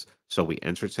pitches, so we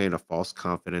entertain a false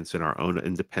confidence in our own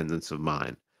independence of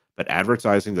mind. But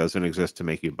advertising doesn't exist to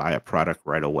make you buy a product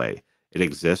right away. It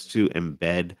exists to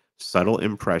embed subtle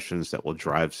impressions that will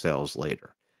drive sales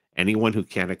later. Anyone who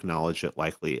can't acknowledge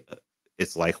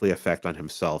its likely effect on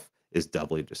himself is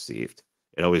doubly deceived.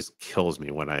 It always kills me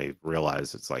when I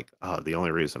realize it's like, oh, the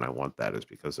only reason I want that is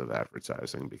because of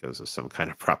advertising, because of some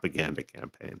kind of propaganda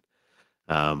campaign.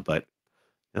 But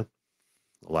yeah,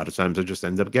 a lot of times I just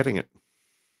end up getting it,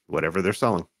 whatever they're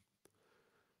selling.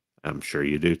 I'm sure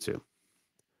you do too.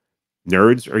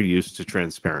 Nerds are used to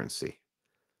transparency.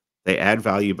 They add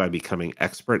value by becoming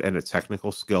expert in a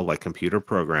technical skill like computer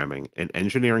programming. In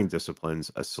engineering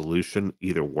disciplines, a solution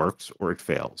either works or it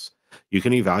fails. You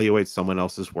can evaluate someone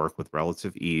else's work with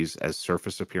relative ease, as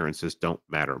surface appearances don't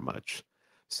matter much.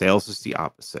 Sales is the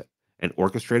opposite, an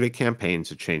orchestrated campaign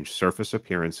to change surface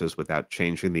appearances without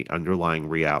changing the underlying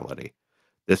reality.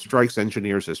 This strikes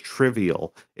engineers as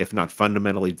trivial, if not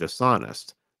fundamentally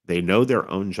dishonest. They know their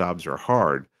own jobs are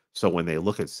hard, so when they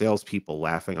look at salespeople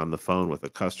laughing on the phone with a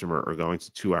customer or going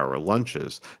to 2-hour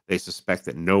lunches, they suspect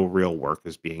that no real work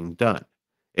is being done.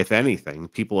 If anything,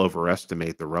 people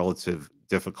overestimate the relative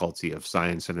difficulty of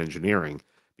science and engineering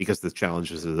because the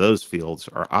challenges of those fields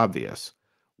are obvious.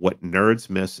 What nerds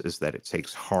miss is that it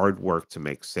takes hard work to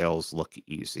make sales look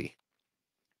easy.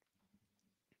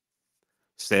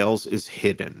 Sales is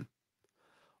hidden.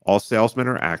 All salesmen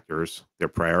are actors. Their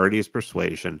priority is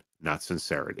persuasion, not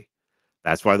sincerity.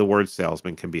 That's why the word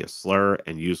salesman can be a slur,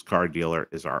 and used car dealer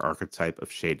is our archetype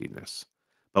of shadiness.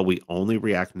 But we only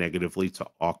react negatively to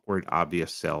awkward,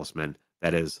 obvious salesmen,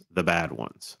 that is, the bad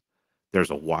ones.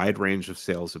 There's a wide range of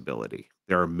sales ability.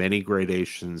 There are many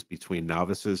gradations between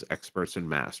novices, experts, and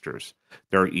masters.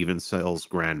 There are even sales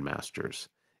grandmasters.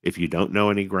 If you don't know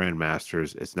any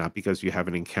grandmasters, it's not because you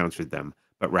haven't encountered them,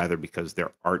 but rather because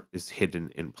their art is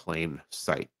hidden in plain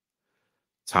sight.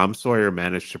 Tom Sawyer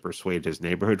managed to persuade his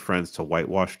neighborhood friends to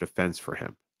whitewash the fence for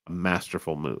him, a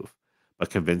masterful move.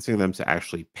 But convincing them to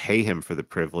actually pay him for the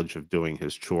privilege of doing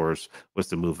his chores was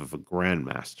the move of a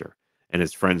grandmaster, and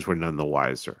his friends were none the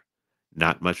wiser.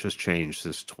 Not much has changed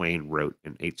since Twain wrote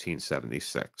in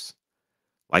 1876.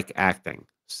 Like acting,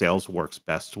 sales works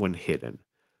best when hidden.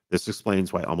 This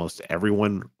explains why almost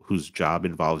everyone whose job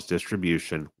involves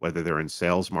distribution, whether they're in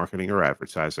sales, marketing, or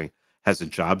advertising, has a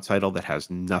job title that has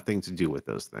nothing to do with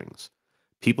those things.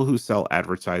 People who sell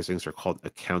advertisings are called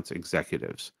account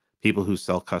executives. People who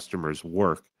sell customers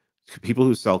work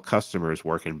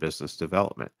in business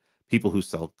development. People who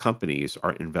sell companies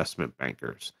are investment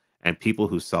bankers, and people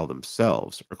who sell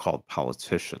themselves are called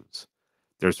politicians.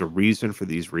 There's a reason for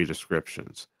these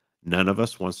redescriptions. None of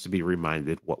us wants to be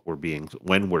reminded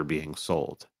when we're being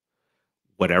sold.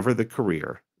 Whatever the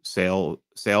career,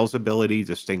 Sales ability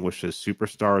distinguishes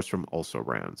superstars from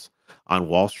also-rans. On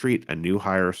Wall Street, a new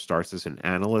hire starts as an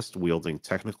analyst wielding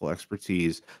technical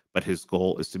expertise, but his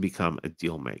goal is to become a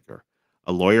deal maker.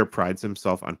 A lawyer prides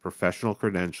himself on professional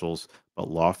credentials, but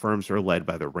law firms are led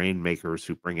by the rainmakers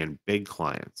who bring in big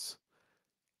clients.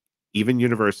 Even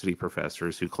university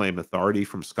professors who claim authority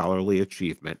from scholarly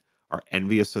achievement are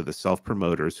envious of the self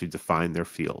promoters who define their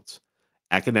fields.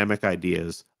 Academic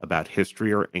ideas about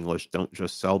history or English don't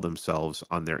just sell themselves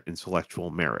on their intellectual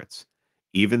merits.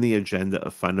 Even the agenda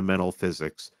of fundamental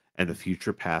physics and the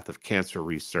future path of cancer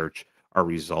research are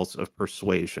results of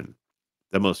persuasion.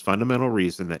 The most fundamental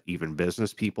reason that even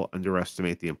business people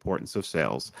underestimate the importance of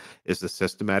sales is the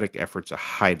systematic effort to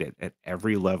hide it at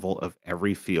every level of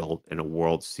every field in a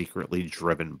world secretly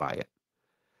driven by it.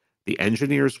 The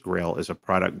engineer's grail is a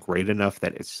product great enough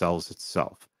that it sells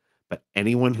itself. But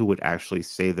anyone who would actually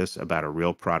say this about a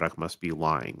real product must be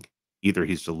lying. Either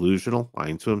he's delusional,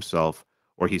 lying to himself,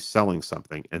 or he's selling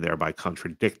something and thereby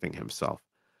contradicting himself.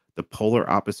 The polar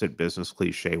opposite business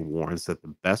cliche warns that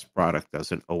the best product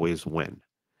doesn't always win.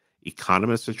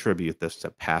 Economists attribute this to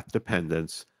path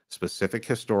dependence. Specific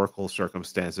historical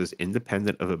circumstances,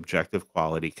 independent of objective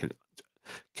quality,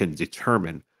 can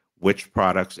determine which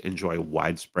products enjoy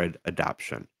widespread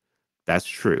adoption. That's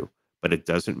true, but it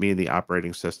doesn't mean the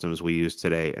operating systems we use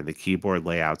today and the keyboard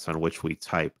layouts on which we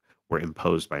type were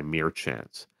imposed by mere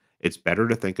chance. It's better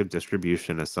to think of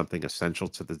distribution as something essential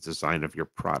to the design of your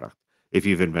product. If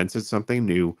you've invented something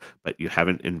new, but you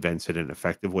haven't invented an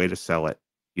effective way to sell it,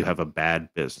 you have a bad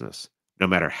business, no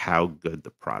matter how good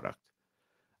the product.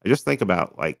 I just think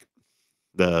about like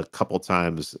the couple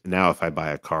times now, if I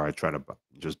buy a car, I try to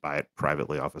just buy it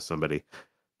privately off of somebody.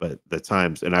 But the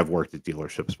times, and I've worked at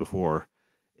dealerships before,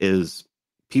 is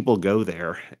people go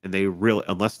there and they really,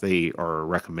 unless they are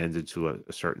recommended to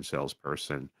a certain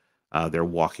salesperson, they're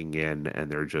walking in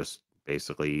and they're just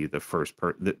basically the first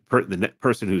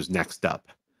person who's next up.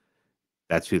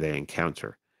 That's who they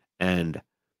encounter, and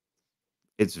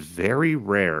it's very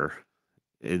rare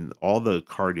in all the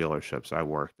car dealerships I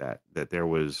worked at that there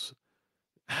was.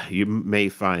 You may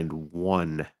find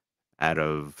one out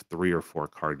of 3 or 4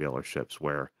 car dealerships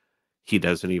where he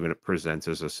doesn't even present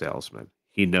as a salesman.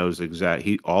 He knows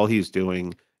he all he's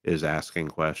doing is asking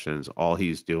questions. All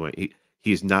he's doing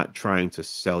he's not trying to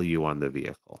sell you on the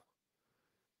vehicle.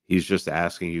 He's just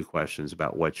asking you questions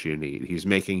about what you need. He's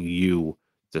making you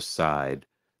decide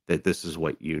that this is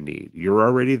what you need. You're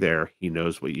already there. He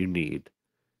knows what you need.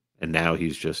 And now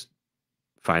he's just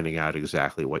finding out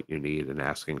exactly what you need and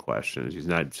asking questions. He's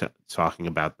not talking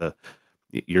about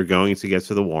you're going to get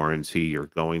to the warranty, you're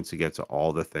going to get to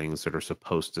all the things that are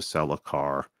supposed to sell a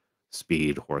car,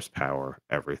 speed, horsepower,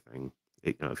 everything.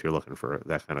 If you're looking for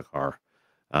that kind of car.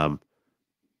 Um,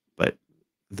 but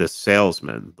the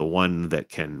salesman, the one that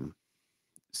can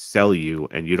sell you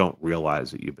and you don't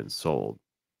realize that you've been sold,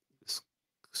 is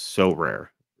so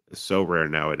rare. So rare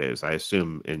nowadays. I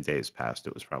assume in days past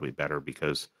it was probably better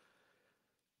because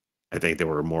I think there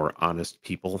were more honest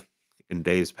people in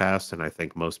days past, and I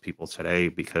think most people today,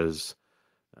 because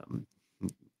um,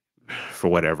 for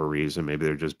whatever reason, maybe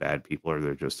they're just bad people or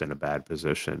they're just in a bad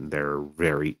position, they're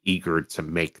very eager to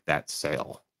make that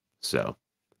sale. So,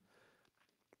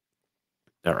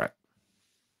 all right.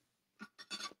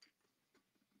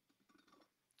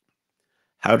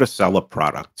 How to sell a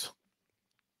product.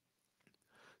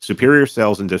 Superior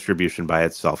sales and distribution by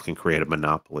itself can create a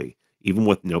monopoly, even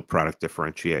with no product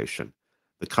differentiation.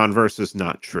 The converse is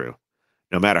not true.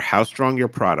 No matter how strong your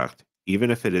product,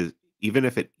 even if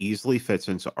it easily fits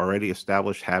into already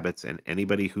established habits and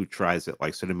anybody who tries it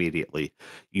likes it immediately,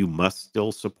 you must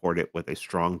still support it with a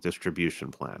strong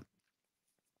distribution plan.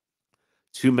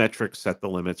 Two metrics set the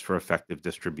limits for effective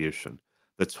distribution.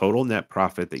 The total net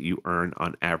profit that you earn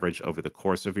on average over the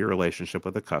course of your relationship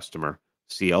with a customer,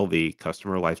 CLV,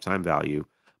 customer lifetime value,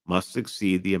 must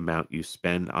exceed the amount you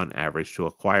spend on average to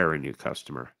acquire a new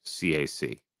customer,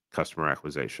 CAC, customer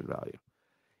acquisition value.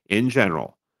 In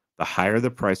general, the higher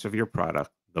the price of your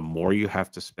product, the more you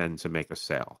have to spend to make a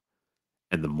sale,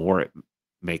 and the more it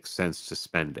makes sense to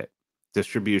spend it.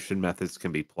 Distribution methods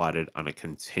can be plotted on a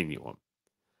continuum.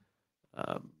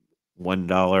 Um,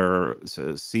 $1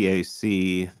 says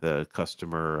CAC, the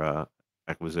customer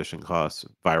acquisition costs,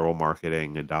 viral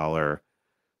marketing, $1,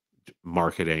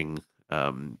 marketing,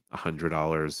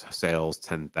 $100, sales,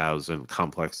 10,000,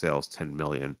 complex sales, 10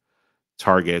 million,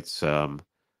 targets,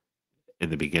 in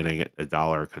the beginning,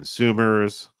 $1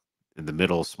 consumers, in the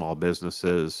middle, small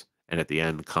businesses, and at the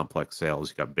end, complex sales.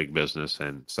 You got big business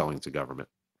and selling to government.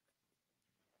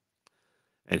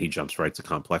 And he jumps right to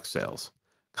complex sales.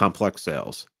 Complex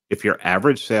sales. If your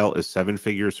average sale is seven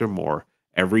figures or more,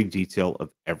 every detail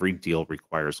of every deal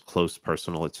requires close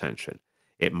personal attention.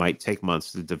 It might take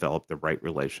months to develop the right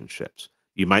relationships.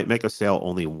 You might make a sale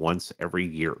only once every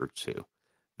year or two.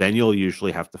 Then you'll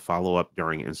usually have to follow up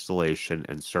during installation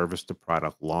and service the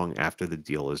product long after the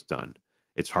deal is done.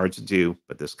 It's hard to do,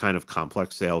 but this kind of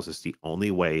complex sales is the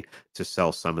only way to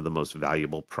sell some of the most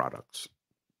valuable products.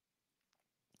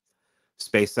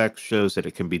 SpaceX shows that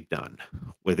it can be done.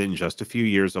 Within just a few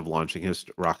years of launching his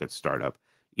rocket startup,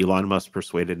 Elon Musk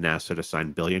persuaded NASA to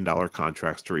sign billion-dollar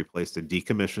contracts to replace the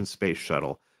decommissioned space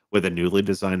shuttle with a newly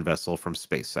designed vessel from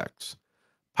SpaceX.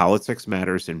 Politics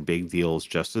matters in big deals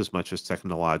just as much as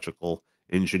technological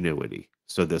ingenuity,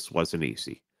 so this wasn't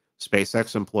easy.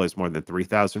 SpaceX employs more than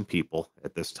 3,000 people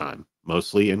at this time,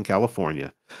 mostly in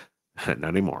California. Not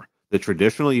anymore. The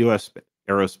traditional U.S.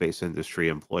 aerospace industry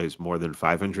employs more than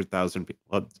 500,000 people.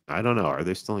 Well, I don't know. Are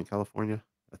they still in California?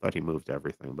 I thought he moved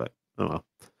everything, but oh well.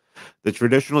 The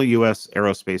traditional U.S.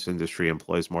 aerospace industry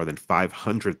employs more than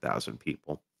 500,000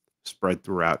 people spread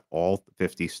throughout all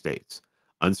 50 states.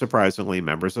 Unsurprisingly,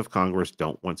 members of Congress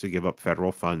don't want to give up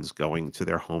federal funds going to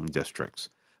their home districts.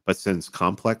 But since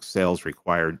complex sales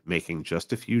required making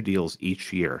just a few deals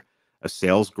each year, a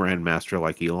sales grandmaster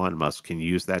like Elon Musk can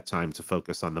use that time to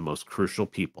focus on the most crucial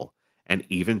people and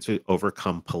even to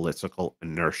overcome political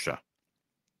inertia.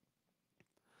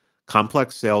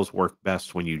 Complex sales work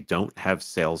best when you don't have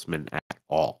salesmen at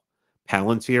all.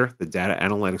 Palantir, the data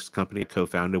analytics company I co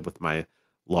founded with my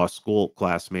law school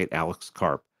classmate Alex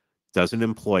Karp, doesn't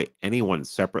employ anyone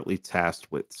separately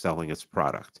tasked with selling its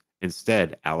product.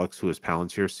 Instead, Alex, who is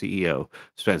Palantir's CEO,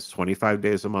 spends 25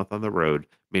 days a month on the road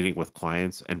meeting with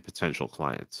clients and potential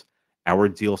clients. Our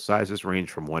deal sizes range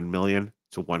from 1 million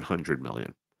to 100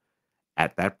 million.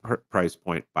 At that price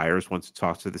point, buyers want to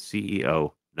talk to the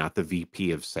CEO, not the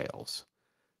VP of sales.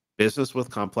 Business with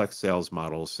complex sales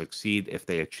models succeed if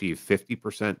they achieve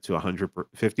 50% to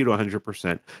 50 to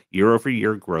 100%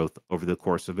 year-over-year growth over the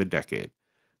course of a decade.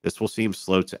 This will seem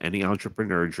slow to any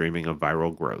entrepreneur dreaming of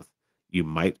viral growth. You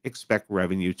might expect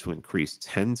revenue to increase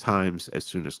 10 times as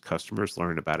soon as customers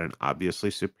learn about an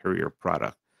obviously superior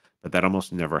product, but that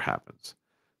almost never happens.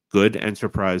 Good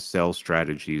enterprise sales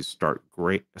strategies start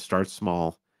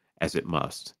small as it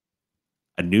must.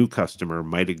 A new customer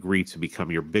might agree to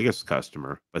become your biggest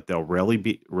customer, but they'll rarely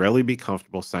be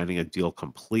comfortable signing a deal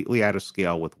completely out of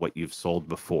scale with what you've sold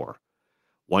before.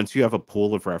 Once you have a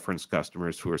pool of reference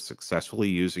customers who are successfully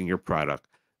using your product,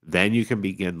 then you can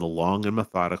begin the long and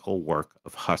methodical work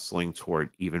of hustling toward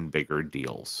even bigger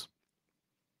deals.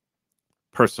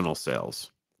 Personal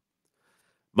sales.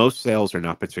 Most sales are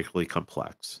not particularly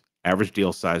complex. Average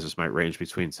deal sizes might range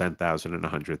between 10,000 and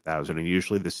 100,000, and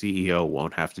usually the CEO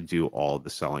won't have to do all of the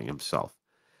selling himself.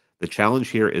 The challenge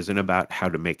here isn't about how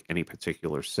to make any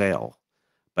particular sale,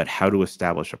 but how to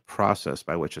establish a process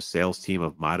by which a sales team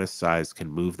of modest size can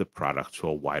move the product to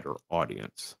a wider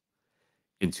audience.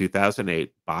 In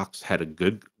 2008, Box had a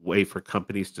good way for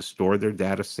companies to store their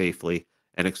data safely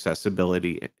and accessibly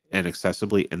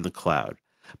in the cloud.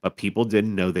 But people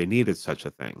didn't know they needed such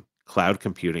a thing. Cloud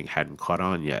computing hadn't caught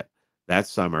on yet. That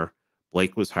summer,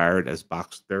 Blake was hired as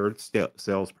Box's third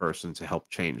salesperson to help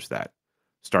change that.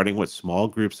 Starting with small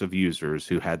groups of users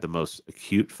who had the most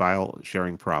acute file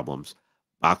sharing problems,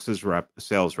 Box's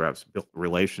sales reps built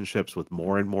relationships with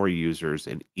more and more users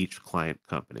in each client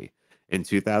company. In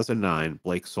 2009,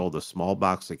 Blake sold a small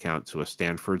box account to a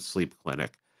Stanford sleep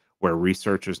clinic where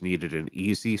researchers needed an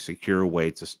easy, secure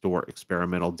way to store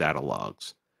experimental data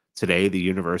logs. Today, the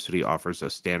university offers a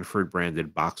Stanford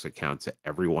branded box account to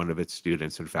every one of its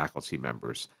students and faculty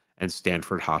members, and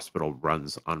Stanford Hospital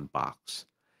runs on Box.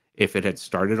 If it had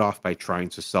started off by trying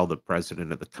to sell the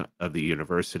president of the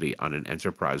university on an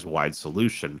enterprise wide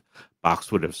solution,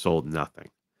 Box would have sold nothing.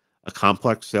 A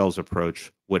complex sales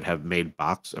approach would have made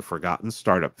Box a forgotten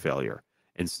startup failure.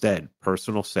 Instead,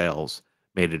 personal sales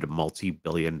made it a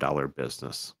multi-billion-dollar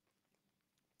business.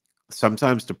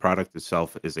 Sometimes the product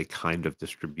itself is a kind of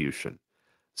distribution.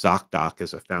 ZocDoc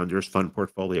is a founder's fund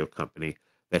portfolio company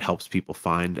that helps people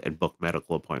find and book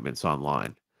medical appointments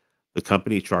online. The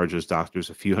company charges doctors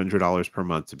a few $100s per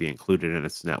month to be included in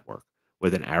its network.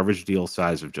 With an average deal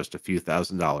size of just a few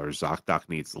 $1,000s, ZocDoc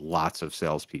needs lots of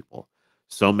salespeople.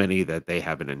 So many that they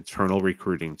have an internal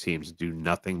recruiting team to do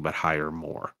nothing but hire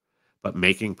more. But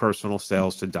making personal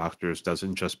sales to doctors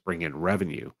doesn't just bring in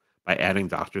revenue. By adding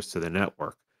doctors to the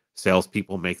network,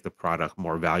 salespeople make the product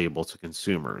more valuable to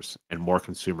consumers, and more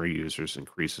consumer users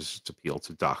increases its appeal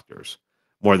to doctors.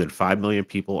 More than 5 million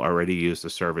people already use the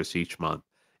service each month,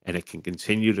 and it can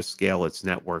continue to scale its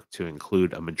network to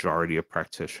include a majority of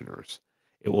practitioners.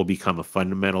 It will become a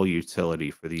fundamental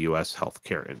utility for the U.S.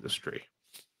 healthcare industry.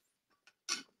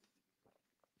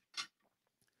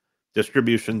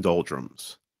 Distribution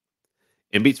doldrums.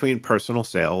 In between personal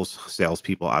sales,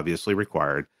 salespeople obviously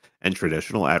required, and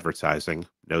traditional advertising,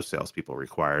 no salespeople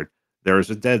required, there is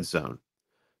a dead zone.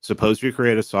 Suppose you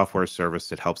create a software service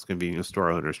that helps convenience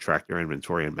store owners track their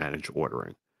inventory and manage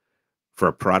ordering. For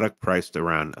a product priced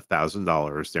around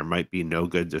 $1,000, there might be no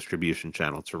good distribution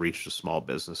channel to reach the small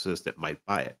businesses that might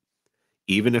buy it.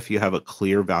 Even if you have a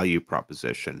clear value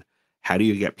proposition, how do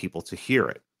you get people to hear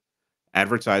it?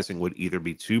 Advertising would either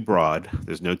be too broad,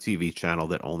 there's no TV channel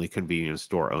that only convenience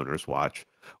store owners watch,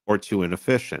 or too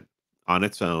inefficient. On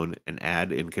its own, an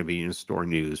ad in convenience store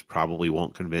news probably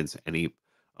won't convince any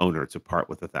owner to part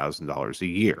with $1,000 a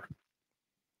year.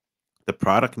 The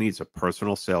product needs a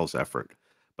personal sales effort,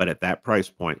 but at that price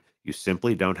point, you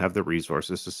simply don't have the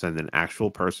resources to send an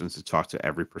actual person to talk to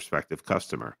every prospective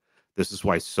customer. This is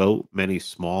why so many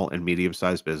small and medium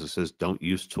sized businesses don't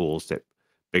use tools that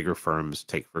bigger firms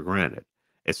take for granted.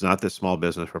 It's not that small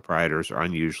business proprietors are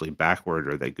unusually backward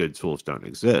or that good tools don't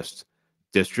exist.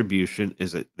 Distribution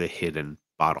is the hidden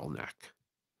bottleneck.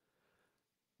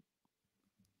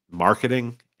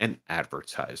 Marketing and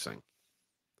advertising.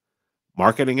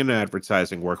 Marketing and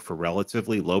advertising work for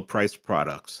relatively low-priced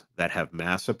products that have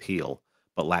mass appeal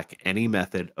but lack any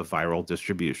method of viral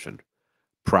distribution.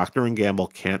 Procter& Gamble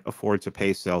can't afford to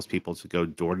pay salespeople to go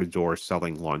door-to-door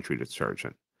selling laundry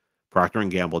detergent. Procter&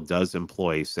 Gamble does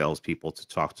employ salespeople to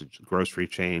talk to grocery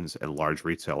chains and large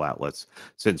retail outlets,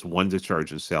 since one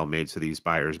detergent sale made to these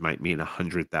buyers might mean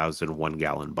 100,000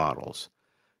 one-gallon bottles.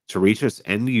 To reach its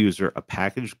end user, a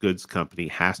packaged goods company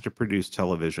has to produce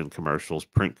television commercials,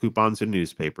 print coupons in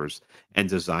newspapers, and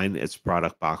design its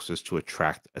product boxes to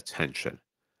attract attention.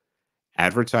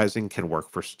 Advertising can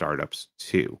work for startups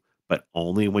too, but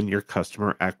only when your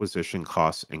customer acquisition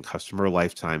costs and customer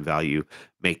lifetime value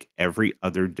make every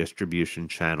other distribution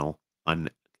channel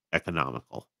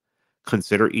uneconomical.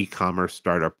 Consider e-commerce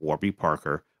startup Warby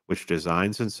Parker, which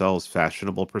designs and sells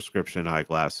fashionable prescription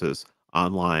eyeglasses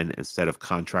online instead of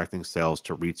contracting sales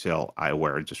to retail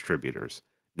eyewear distributors.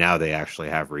 Now they actually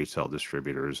have retail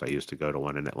distributors. I used to go to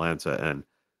one in Atlanta, and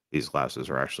these glasses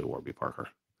are actually Warby Parker.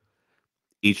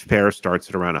 Each pair starts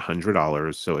at around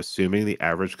 $100, so assuming the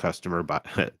average customer buy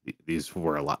these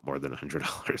were a lot more than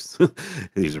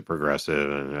 $100. These are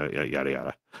progressive and yada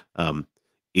yada. Um,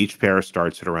 each pair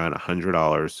starts at around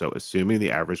 $100, so assuming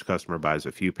the average customer buys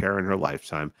a few pair in her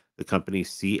lifetime, the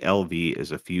company's CLV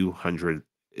is a few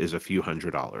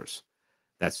hundred dollars.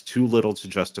 That's too little to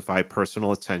justify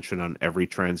personal attention on every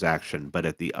transaction, but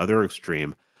at the other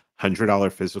extreme,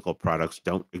 $100 physical products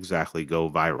don't exactly go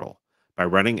viral. By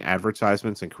running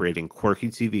advertisements and creating quirky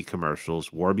TV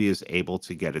commercials, Warby is able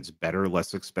to get its better,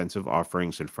 less expensive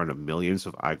offerings in front of millions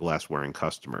of eyeglass wearing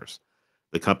customers.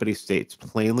 The company states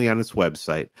plainly on its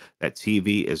website that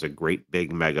TV is a great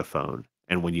big megaphone,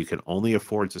 and when you can only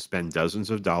afford to spend dozens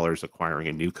of dollars acquiring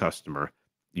a new customer,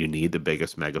 you need the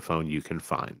biggest megaphone you can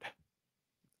find.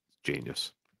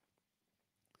 Genius.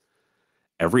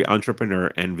 Every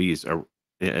entrepreneur envies a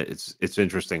it's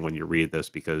interesting when you read this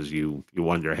because you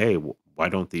wonder, hey, why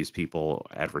don't these people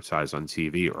advertise on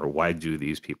TV, or why do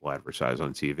these people advertise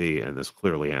on TV? And this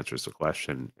clearly answers the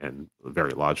question, and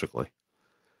very logically.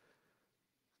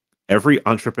 Every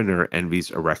entrepreneur envies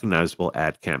a recognizable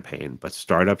ad campaign, but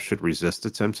startups should resist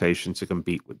the temptation to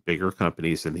compete with bigger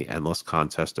companies in the endless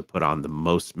contest to put on the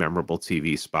most memorable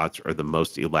TV spots or the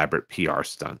most elaborate PR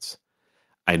stunts.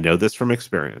 I know this from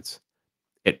experience.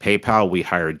 At PayPal, we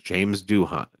hired James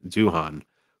Doohan,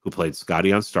 who played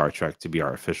Scotty on Star Trek, to be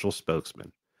our official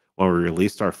spokesman. When we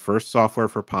released our first software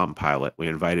for Palm Pilot, we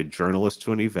invited journalists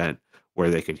to an event where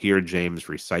they could hear James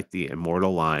recite the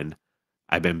immortal line,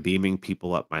 "I've been beaming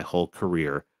people up my whole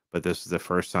career, but this is the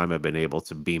first time I've been able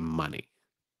to beam money."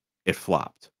 It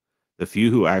flopped. The few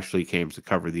who actually came to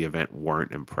cover the event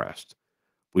weren't impressed.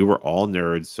 We were all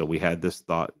nerds, so we had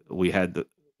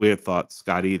thought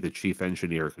Scotty, the chief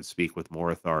engineer, could speak with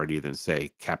more authority than,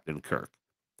 say, Captain Kirk.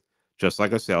 Just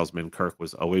like a salesman, Kirk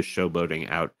was always showboating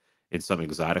out in some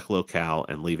exotic locale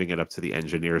and leaving it up to the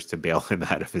engineers to bail him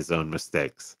out of his own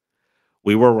mistakes.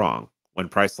 We were wrong. When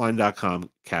Priceline.com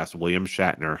cast William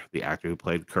Shatner, the actor who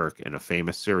played Kirk, in a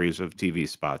famous series of TV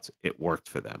spots, it worked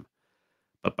for them.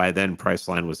 But by then,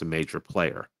 Priceline was a major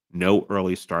player. No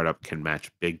early startup can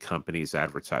match big companies'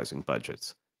 advertising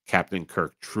budgets. Captain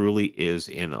Kirk truly is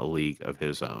in a league of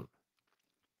his own.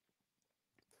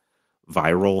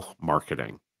 Viral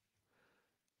marketing.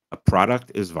 A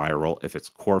product is viral if its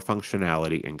core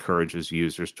functionality encourages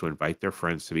users to invite their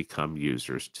friends to become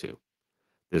users too.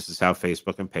 This is how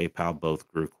Facebook and PayPal both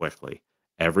grew quickly.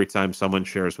 Every time someone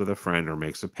shares with a friend or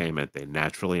makes a payment, they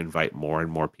naturally invite more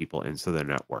and more people into the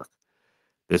network.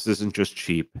 This isn't just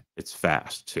cheap, it's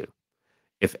fast too.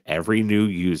 If every new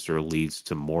user leads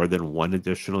to more than one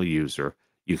additional user,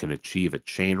 you can achieve a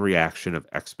chain reaction of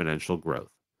exponential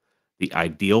growth. The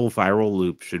ideal viral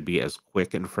loop should be as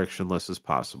quick and frictionless as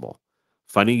possible.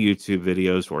 Funny YouTube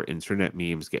videos or internet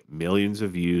memes get millions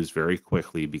of views very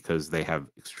quickly because they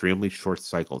have extremely short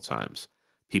cycle times.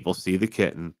 People see the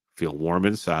kitten, feel warm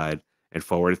inside, and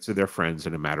forward it to their friends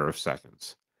in a matter of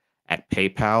seconds. At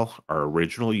PayPal, our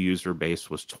original user base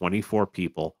was 24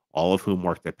 people, all of whom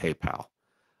worked at PayPal.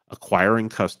 Acquiring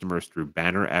customers through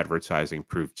banner advertising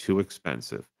proved too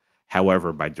expensive.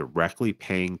 However, by directly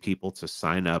paying people to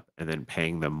sign up and then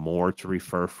paying them more to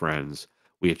refer friends,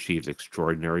 we achieved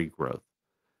extraordinary growth.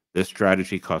 This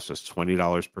strategy cost us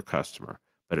 $20 per customer,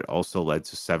 but it also led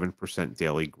to 7%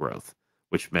 daily growth,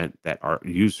 which meant that our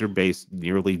user base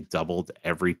nearly doubled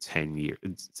every 10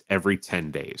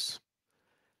 days.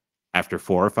 After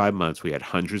 4 or 5 months, we had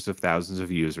hundreds of thousands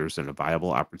of users and a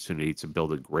viable opportunity to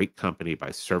build a great company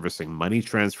by servicing money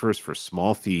transfers for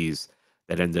small fees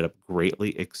that ended up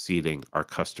greatly exceeding our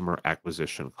customer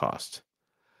acquisition cost.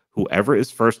 Whoever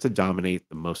is first to dominate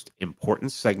the most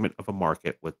important segment of a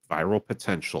market with viral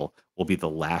potential will be the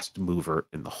last mover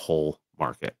in the whole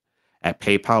market. At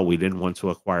PayPal, we didn't want to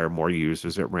acquire more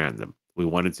users at random. We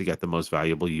wanted to get the most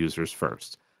valuable users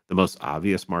first. The most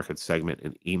obvious market segment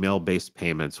in email based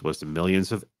payments was the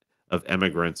millions of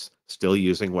immigrants still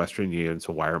using Western Union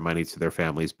to wire money to their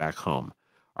families back home.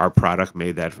 Our product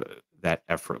made that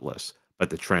effortless, but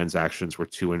the transactions were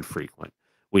too infrequent.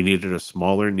 We needed a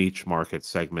smaller niche market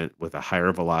segment with a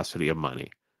higher velocity of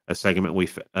money. A segment we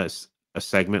f- a, s- a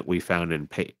segment we found in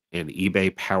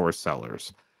eBay power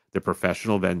sellers, the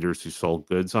professional vendors who sold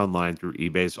goods online through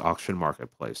eBay's auction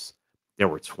marketplace. There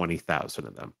were 20,000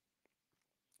 of them.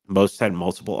 Most had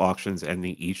multiple auctions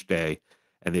ending each day,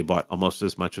 and they bought almost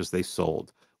as much as they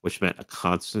sold, which meant a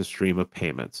constant stream of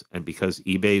payments. And because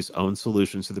eBay's own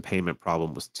solution to the payment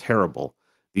problem was terrible,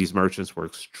 these merchants were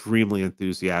extremely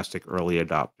enthusiastic early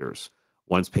adopters.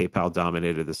 Once PayPal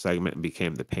dominated the segment and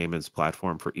became the payments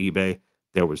platform for eBay,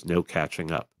 there was no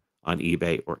catching up on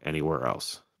eBay or anywhere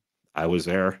else. I was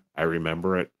there. I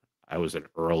remember it. I was an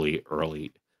early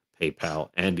PayPal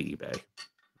and eBay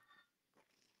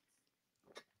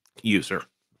user.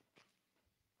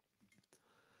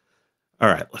 All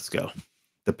right, let's go.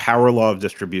 The power law of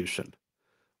distribution.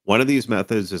 One of these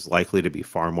methods is likely to be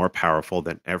far more powerful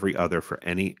than every other for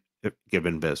any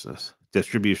given business.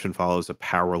 Distribution follows a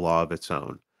power law of its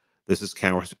own. This is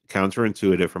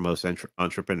counterintuitive for most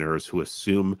entrepreneurs who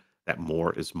assume that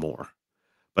more is more.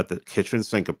 But the kitchen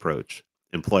sink approach,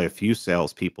 employ a few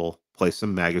salespeople, place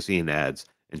some magazine ads,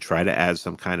 and try to add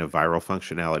some kind of viral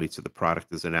functionality to the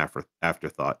product as an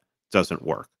afterthought, doesn't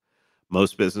work.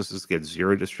 Most businesses get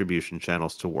zero distribution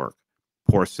channels to work.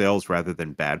 Poor sales rather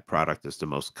than bad product is the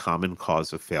most common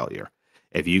cause of failure.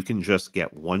 If you can just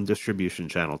get one distribution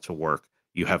channel to work,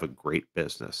 you have a great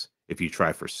business. If you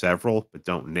try for several but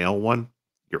don't nail one,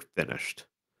 you're finished.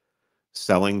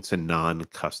 Selling to non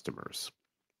customers.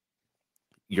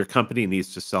 Your company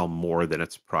needs to sell more than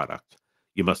its product.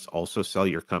 You must also sell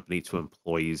your company to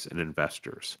employees and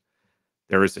investors.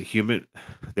 There is a human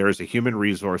there is a human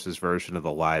resources version of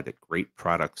the lie that great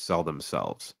products sell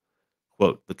themselves.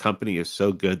 Quote, the company is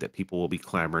so good that people will be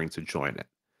clamoring to join it.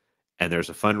 And there's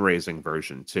a fundraising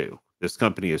version too. This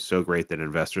company is so great that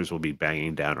investors will be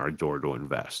banging down our door to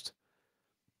invest.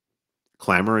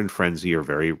 Clamor and frenzy are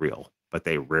very real, but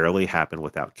they rarely happen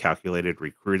without calculated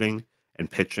recruiting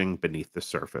and pitching beneath the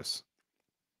surface.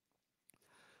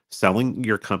 Selling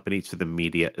your company to the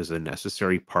media is a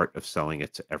necessary part of selling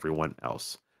it to everyone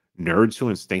else. Nerds who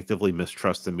instinctively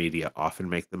mistrust the media often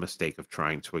make the mistake of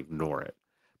trying to ignore it.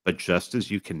 But just as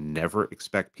you can never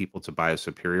expect people to buy a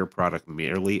superior product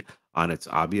merely on its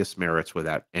obvious merits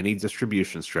without any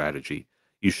distribution strategy,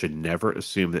 you should never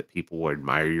assume that people will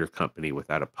admire your company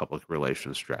without a public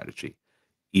relations strategy.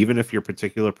 Even if your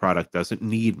particular product doesn't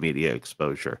need media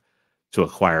exposure to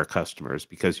acquire customers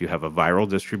because you have a viral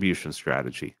distribution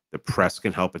strategy, the press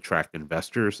can help attract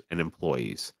investors and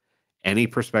employees. Any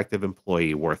prospective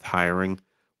employee worth hiring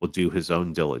will do his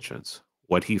own diligence.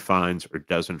 What he finds or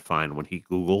doesn't find when he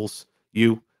Googles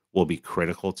you will be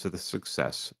critical to the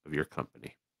success of your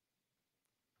company.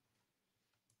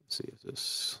 Let's see if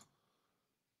this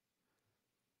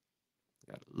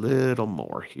got a little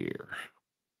more here.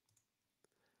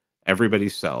 Everybody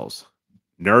sells.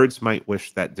 Nerds might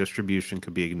wish that distribution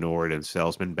could be ignored and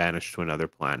salesmen banished to another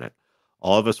planet.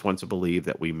 All of us want to believe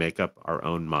that we make up our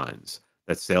own minds,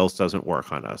 that sales doesn't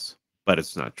work on us, but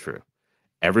it's not true.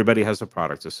 Everybody has a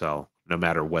product to sell, no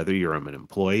matter whether you're an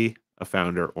employee, a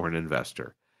founder, or an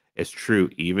investor. It's true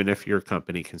even if your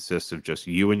company consists of just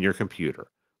you and your computer.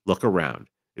 Look around.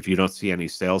 If you don't see any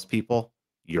salespeople,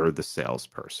 you're the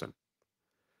salesperson.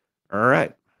 All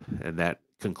right. And that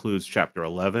concludes chapter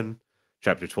 11.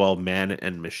 Chapter 12, Man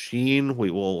and Machine. We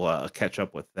will catch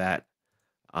up with that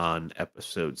on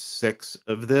episode 6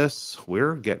 of this.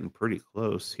 We're getting pretty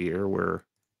close here. We're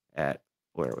at,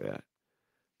 where are we at?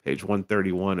 Page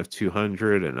 131 of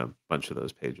 200, and a bunch of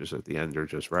those pages at the end are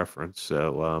just referenced.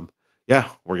 So, yeah,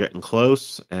 we're getting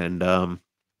close. And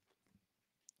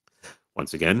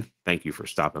once again, thank you for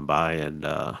stopping by and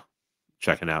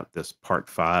checking out this part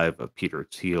 5 of Peter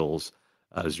Thiel's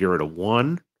 0 to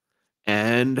 1.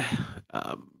 And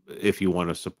if you want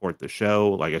to support the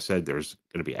show, like I said, there's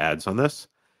going to be ads on this.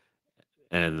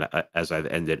 And as I've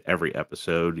ended every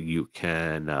episode, you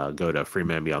can go to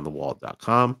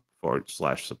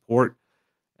freemanbeyondthewall.com/support.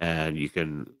 And you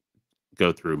can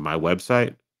go through my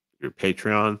website, your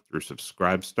Patreon, through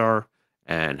Subscribestar,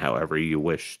 and however you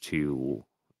wish to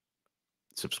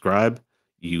subscribe.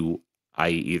 I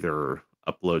either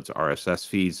upload to RSS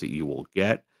feeds that you will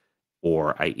get,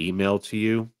 or I email to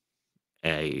you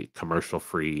a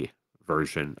commercial-free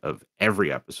version of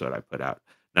every episode I put out.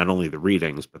 Not only the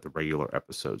readings, but the regular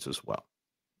episodes as well.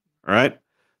 All right.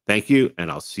 Thank you,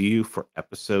 and I'll see you for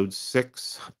episode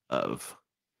 6 of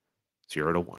 0 to 1.